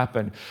cannot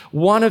happen.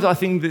 One of the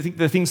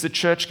things the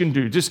church can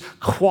do, just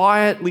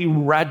quietly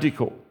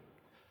radical,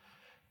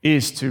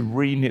 is to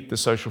re-knit the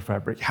social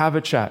fabric. Have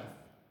a chat.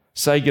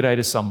 Say good day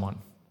to someone.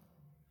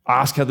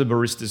 Ask how the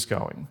barista's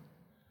going.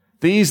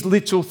 These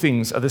little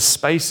things are the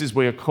spaces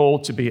we are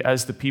called to be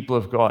as the people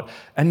of God,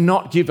 and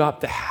not give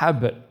up the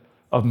habit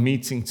of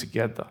meeting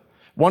together.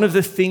 One of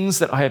the things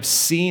that I have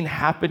seen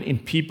happen in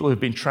people who have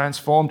been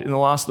transformed in the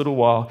last little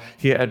while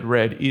here at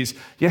Red is,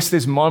 yes,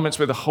 there's moments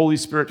where the Holy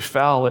Spirit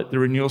fell at the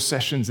renewal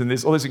sessions, and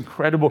there's all these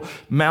incredible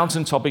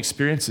mountaintop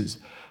experiences,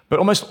 but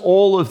almost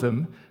all of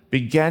them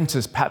began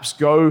to perhaps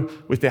go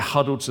with their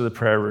huddle to the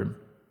prayer room.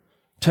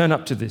 Turn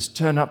up to this,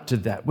 turn up to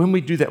that. When we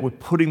do that, we're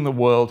putting the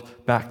world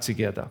back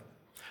together.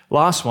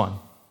 Last one.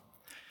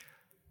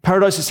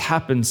 Paradosis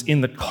happens in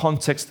the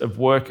context of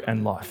work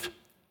and life.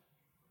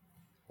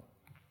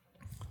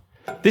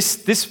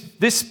 This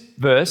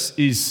verse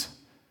is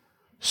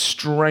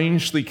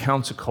strangely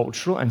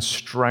countercultural and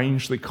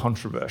strangely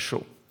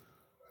controversial.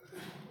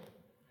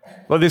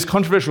 Well, there's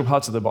controversial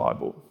parts of the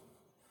Bible,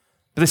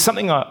 but there's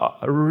something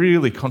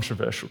really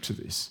controversial to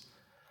this.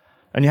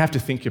 And you have to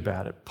think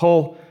about it.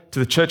 Paul, to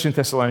the church in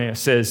Thessalonica,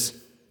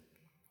 says,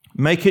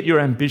 make it your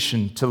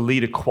ambition to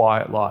lead a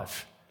quiet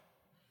life.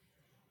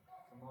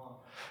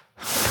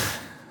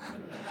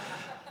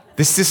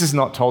 This is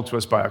not told to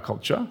us by our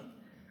culture.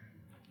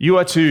 You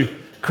are to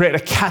create a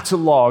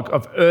catalogue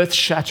of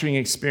earth-shattering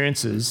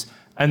experiences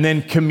and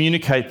then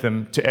communicate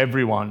them to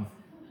everyone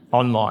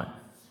online.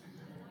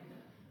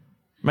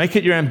 Make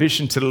it your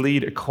ambition to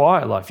lead a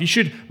quiet life. You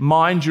should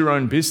mind your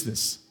own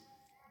business.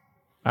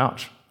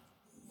 Ouch.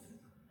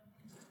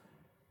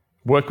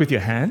 Work with your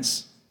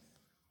hands.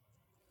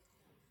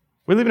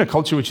 We live in a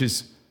culture which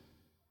is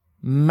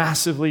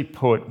massively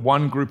put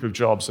one group of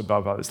jobs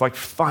above others, like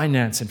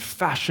finance and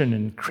fashion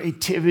and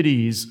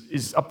creativity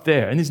is up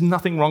there, and there's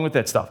nothing wrong with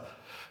that stuff.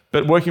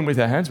 But working with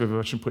our hands, we've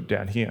actually put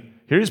down here.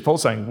 Here is Paul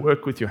saying,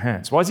 work with your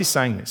hands. Why is he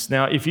saying this?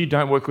 Now, if you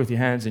don't work with your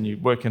hands and you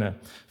work in a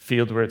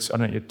field where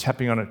you're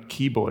tapping on a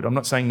keyboard, I'm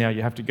not saying now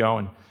you have to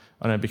go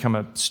and become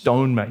a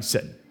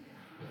stonemason.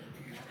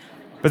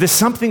 But there's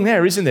something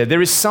there, isn't there?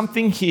 There is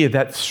something here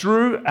that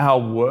through our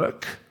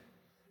work,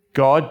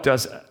 God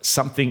does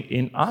something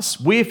in us.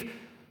 We've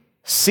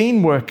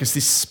seen work as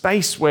this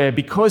space where,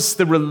 because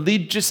the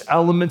religious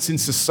elements in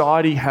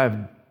society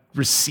have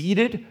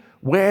receded,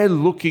 we're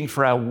looking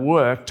for our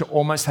work to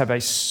almost have a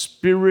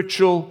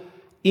spiritual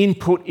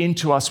input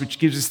into us, which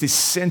gives us this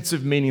sense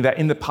of meaning that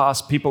in the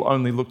past people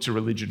only looked to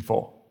religion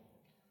for.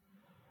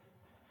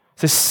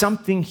 There's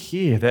something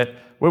here that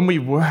when we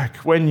work,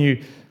 when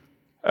you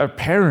are a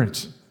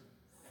parent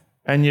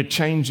and you're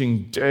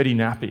changing dirty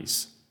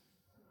nappies,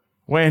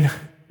 when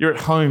you're at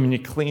home and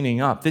you're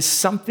cleaning up. There's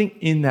something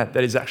in that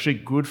is actually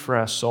good for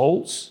our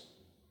souls.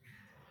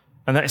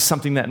 And that is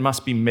something that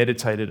must be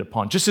meditated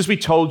upon. Just as we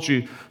told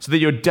you, so that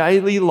your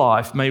daily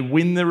life may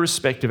win the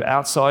respect of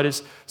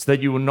outsiders, so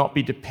that you will not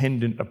be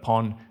dependent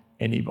upon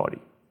anybody.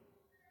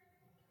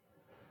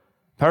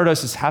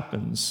 Paradosis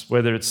happens,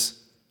 whether it's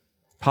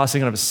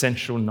passing on of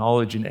essential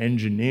knowledge in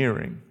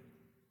engineering,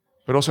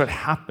 but also it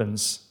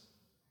happens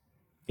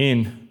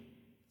in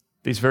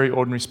these very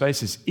ordinary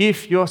spaces.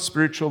 If your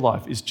spiritual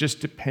life is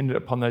just dependent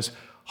upon those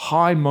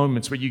high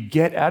moments where you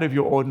get out of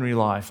your ordinary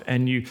life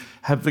and you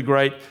have the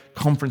great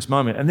conference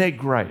moment, and they're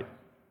great,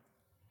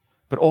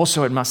 but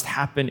also it must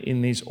happen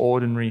in these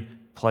ordinary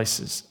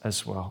places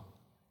as well.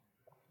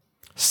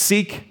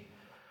 Seek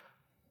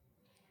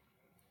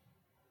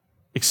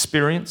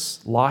experience,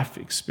 life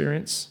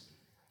experience,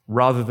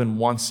 rather than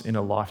once in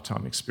a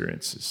lifetime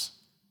experiences.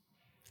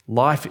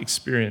 Life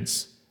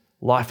experience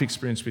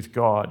with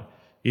God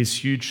is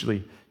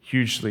hugely,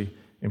 hugely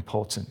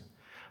important.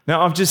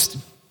 Now, I've just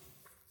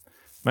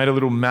made a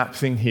little map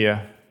thing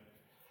here.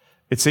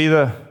 It's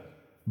either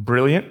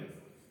brilliant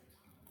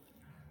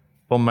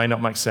or may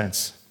not make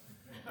sense.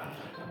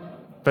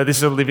 But this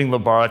is a living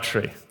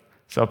laboratory,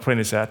 so I'm putting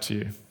this out to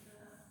you.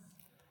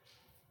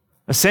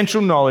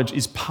 Essential knowledge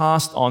is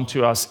passed on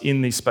to us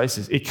in these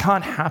spaces. It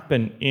can't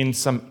happen in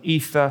some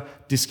ether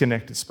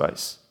disconnected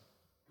space.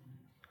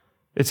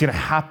 It's going to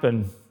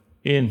happen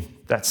in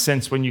that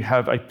sense when you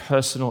have a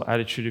personal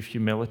attitude of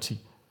humility.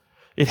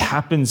 It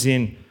happens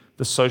in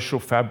the social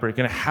fabric,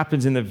 and it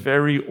happens in the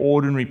very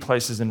ordinary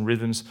places and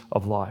rhythms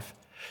of life.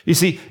 You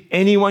see,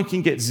 anyone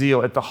can get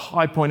zeal at the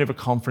high point of a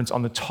conference,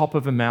 on the top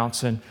of a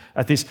mountain,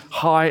 at this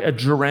high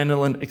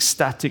adrenaline,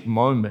 ecstatic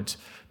moment.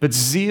 But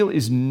zeal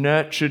is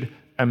nurtured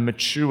and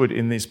matured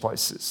in these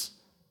places.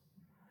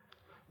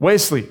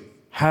 Wesley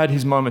had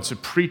his moments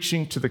of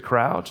preaching to the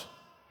crowd,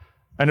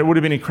 and it would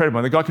have been incredible.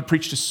 And the guy could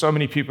preach to so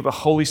many people, the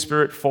Holy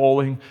Spirit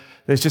falling.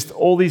 There's just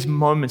all these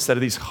moments that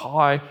are these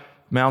high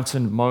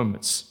mountain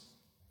moments.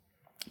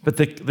 But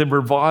the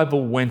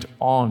revival went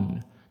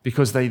on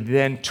because they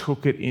then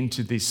took it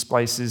into these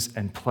spaces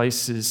and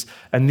places.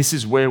 And this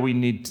is where we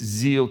need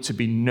zeal to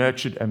be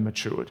nurtured and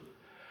matured.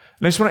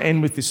 And I just want to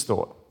end with this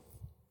thought.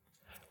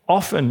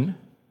 Often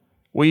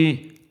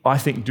we, I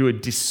think, do a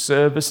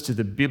disservice to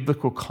the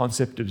biblical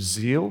concept of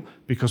zeal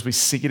because we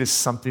see it as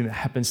something that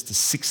happens to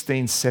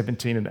 16,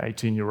 17, and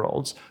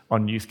 18-year-olds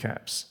on youth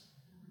camps.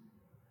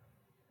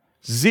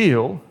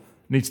 Zeal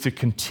needs to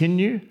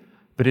continue,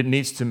 but it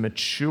needs to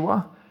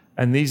mature.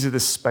 And these are the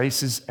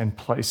spaces and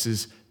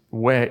places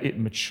where it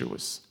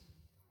matures.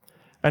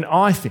 And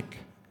I think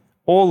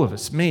all of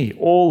us,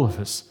 all of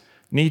us,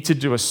 need to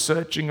do a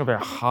searching of our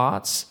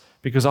hearts,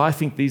 because I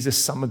think these are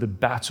some of the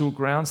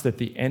battlegrounds that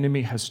the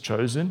enemy has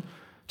chosen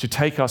to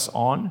take us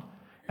on.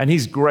 And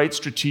his great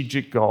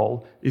strategic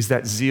goal is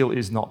that zeal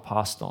is not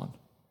passed on.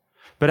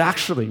 But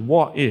actually,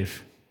 what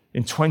if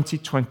in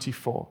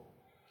 2024,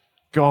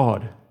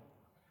 God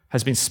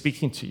has been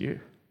speaking to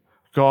you?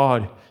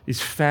 God is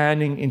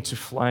fanning into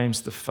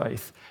flames the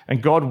faith.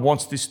 And God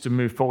wants this to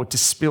move forward, to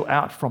spill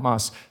out from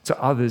us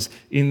to others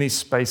in these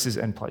spaces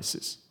and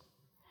places.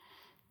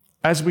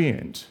 As we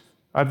end,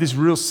 I have this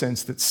real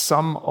sense that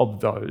some of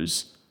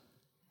those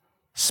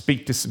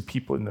speak to some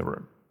people in the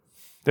room.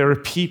 There are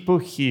people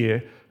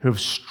here who have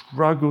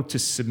struggled to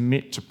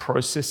submit to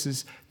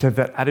processes, to have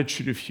that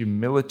attitude of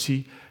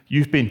humility.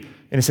 You've been,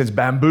 in a sense,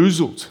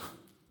 bamboozled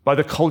by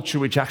the culture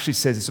which actually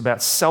says it's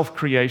about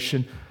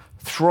self-creation,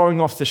 throwing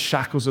off the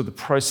shackles of the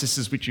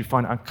processes which you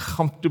find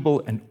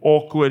uncomfortable and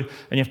awkward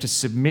and you have to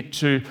submit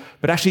to.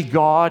 But actually,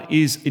 God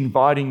is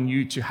inviting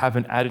you to have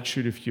an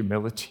attitude of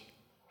humility.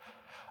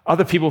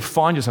 Other people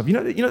find yourself, you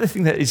know the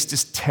thing that is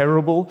just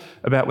terrible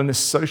about when the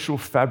social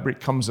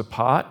fabric comes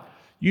apart?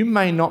 You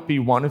may not be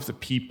one of the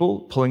people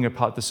pulling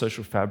apart the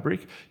social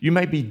fabric. You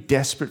may be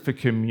desperate for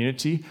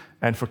community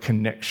and for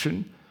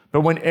connection.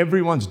 But when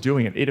everyone's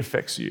doing it, it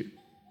affects you.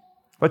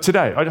 But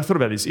today, I thought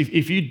about this.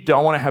 If you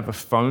don't want to have a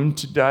phone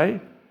today,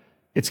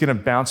 it's going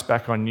to bounce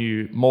back on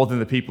you more than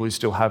the people who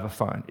still have a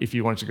phone, if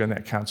you wanted to go in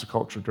that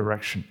countercultural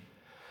direction.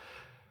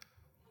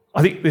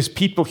 I think there's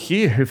people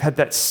here who've had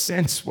that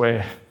sense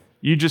where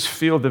you just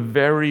feel the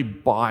very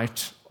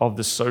bite of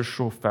the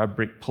social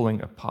fabric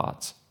pulling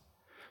apart.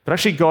 But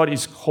actually, God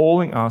is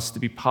calling us to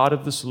be part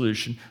of the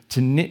solution,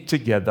 to knit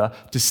together,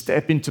 to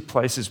step into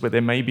places where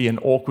there may be an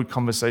awkward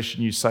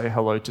conversation. You say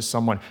hello to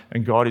someone,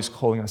 and God is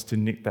calling us to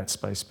knit that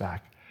space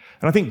back.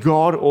 And I think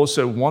God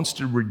also wants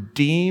to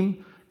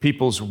redeem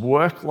people's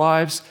work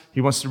lives. He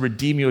wants to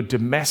redeem your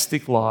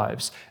domestic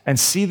lives and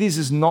see these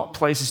as not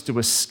places to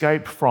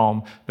escape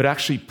from, but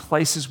actually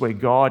places where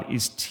God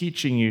is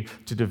teaching you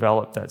to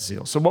develop that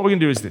zeal. So what we're going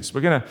to do is this. We're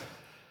going to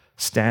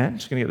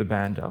stand. We're going to get the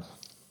band up.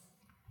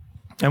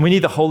 And we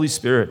need the Holy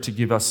Spirit to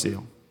give us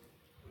zeal.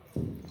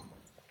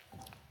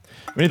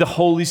 We need the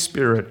Holy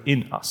Spirit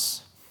in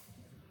us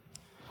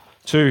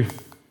to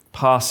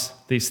pass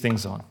these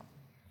things on.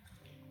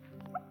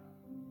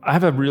 I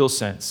have a real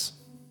sense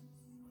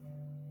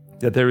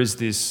that there is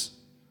this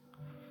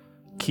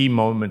key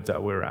moment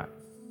that we're at.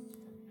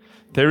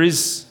 There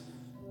is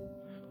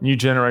new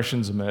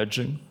generations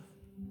emerging.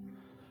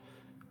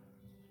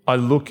 I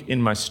look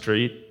in my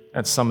street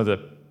at some of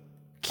the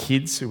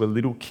kids who were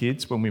little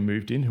kids when we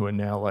moved in, who are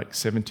now like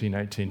 17,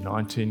 18,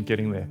 19,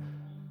 getting their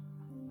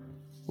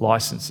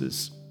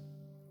licenses.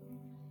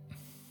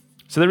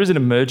 So there is an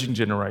emerging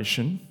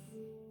generation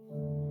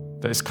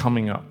that is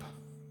coming up.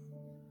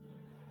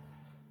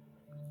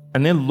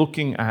 And they're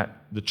looking at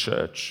the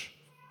church.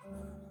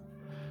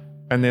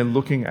 And they're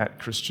looking at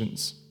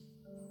Christians.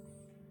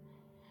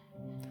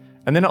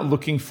 And they're not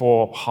looking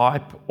for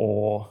hype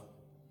or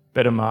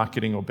better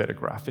marketing or better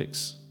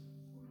graphics,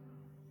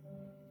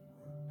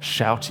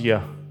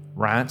 shoutier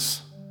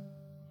rants.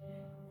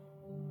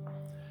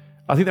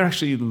 I think they're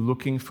actually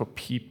looking for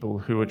people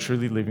who are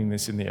truly living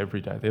this in the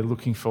everyday. They're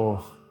looking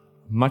for,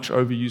 much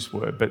overused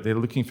word, but they're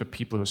looking for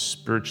people who are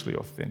spiritually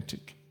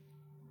authentic.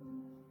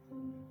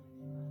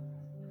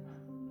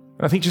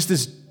 And I think just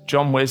as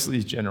John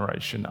Wesley's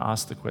generation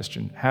asked the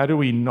question, how do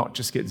we not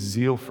just get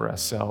zeal for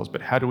ourselves,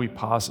 but how do we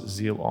pass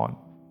zeal on?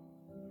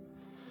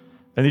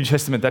 In the New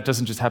Testament, that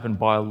doesn't just happen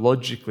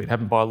biologically. It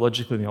happened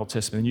biologically in the Old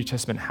Testament. The New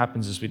Testament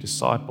happens as we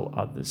disciple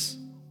others.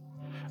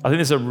 I think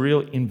there's a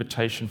real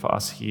invitation for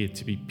us here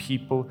to be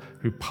people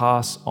who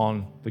pass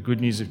on the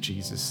good news of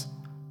Jesus,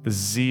 the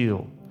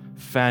zeal,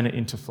 fan it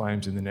into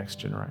flames in the next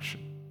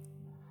generation.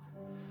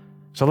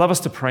 So I'd love us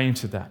to pray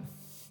into that.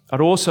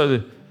 I'd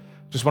also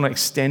just want to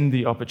extend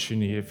the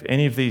opportunity, if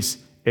any of these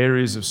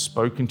areas have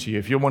spoken to you,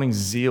 if you're wanting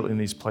zeal in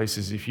these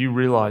places, if you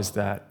realize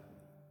that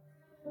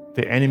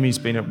the enemy's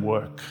been at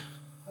work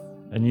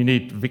and you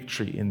need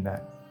victory in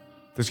that,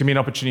 there's going to be an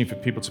opportunity for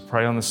people to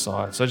pray on the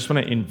side. So I just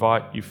want to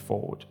invite you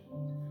forward.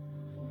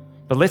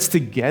 But let's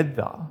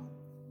together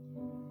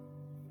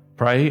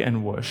pray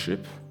and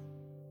worship.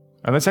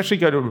 And let's actually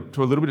go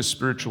to a little bit of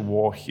spiritual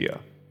war here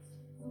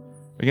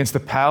against the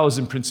powers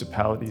and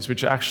principalities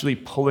which are actually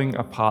pulling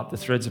apart the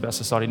threads of our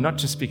society, not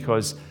just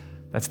because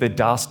that's their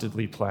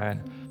dastardly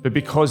plan, but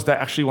because they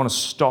actually want to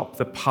stop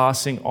the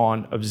passing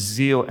on of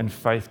zeal and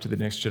faith to the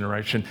next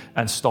generation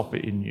and stop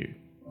it in you.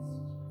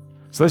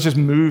 So let's just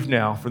move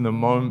now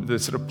from the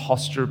sort of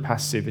posture of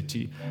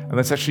passivity, and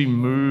let's actually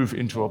move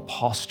into a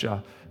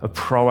posture of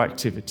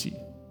proactivity.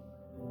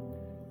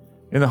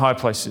 In the high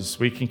places,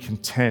 we can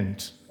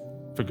contend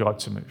for God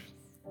to move.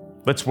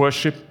 Let's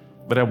worship.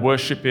 Let our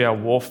worship be our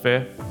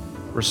warfare.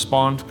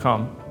 Respond,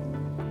 come.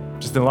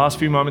 Just in the last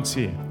few moments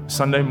here,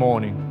 Sunday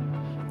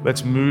morning,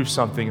 let's move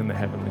something in the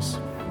heavenlies.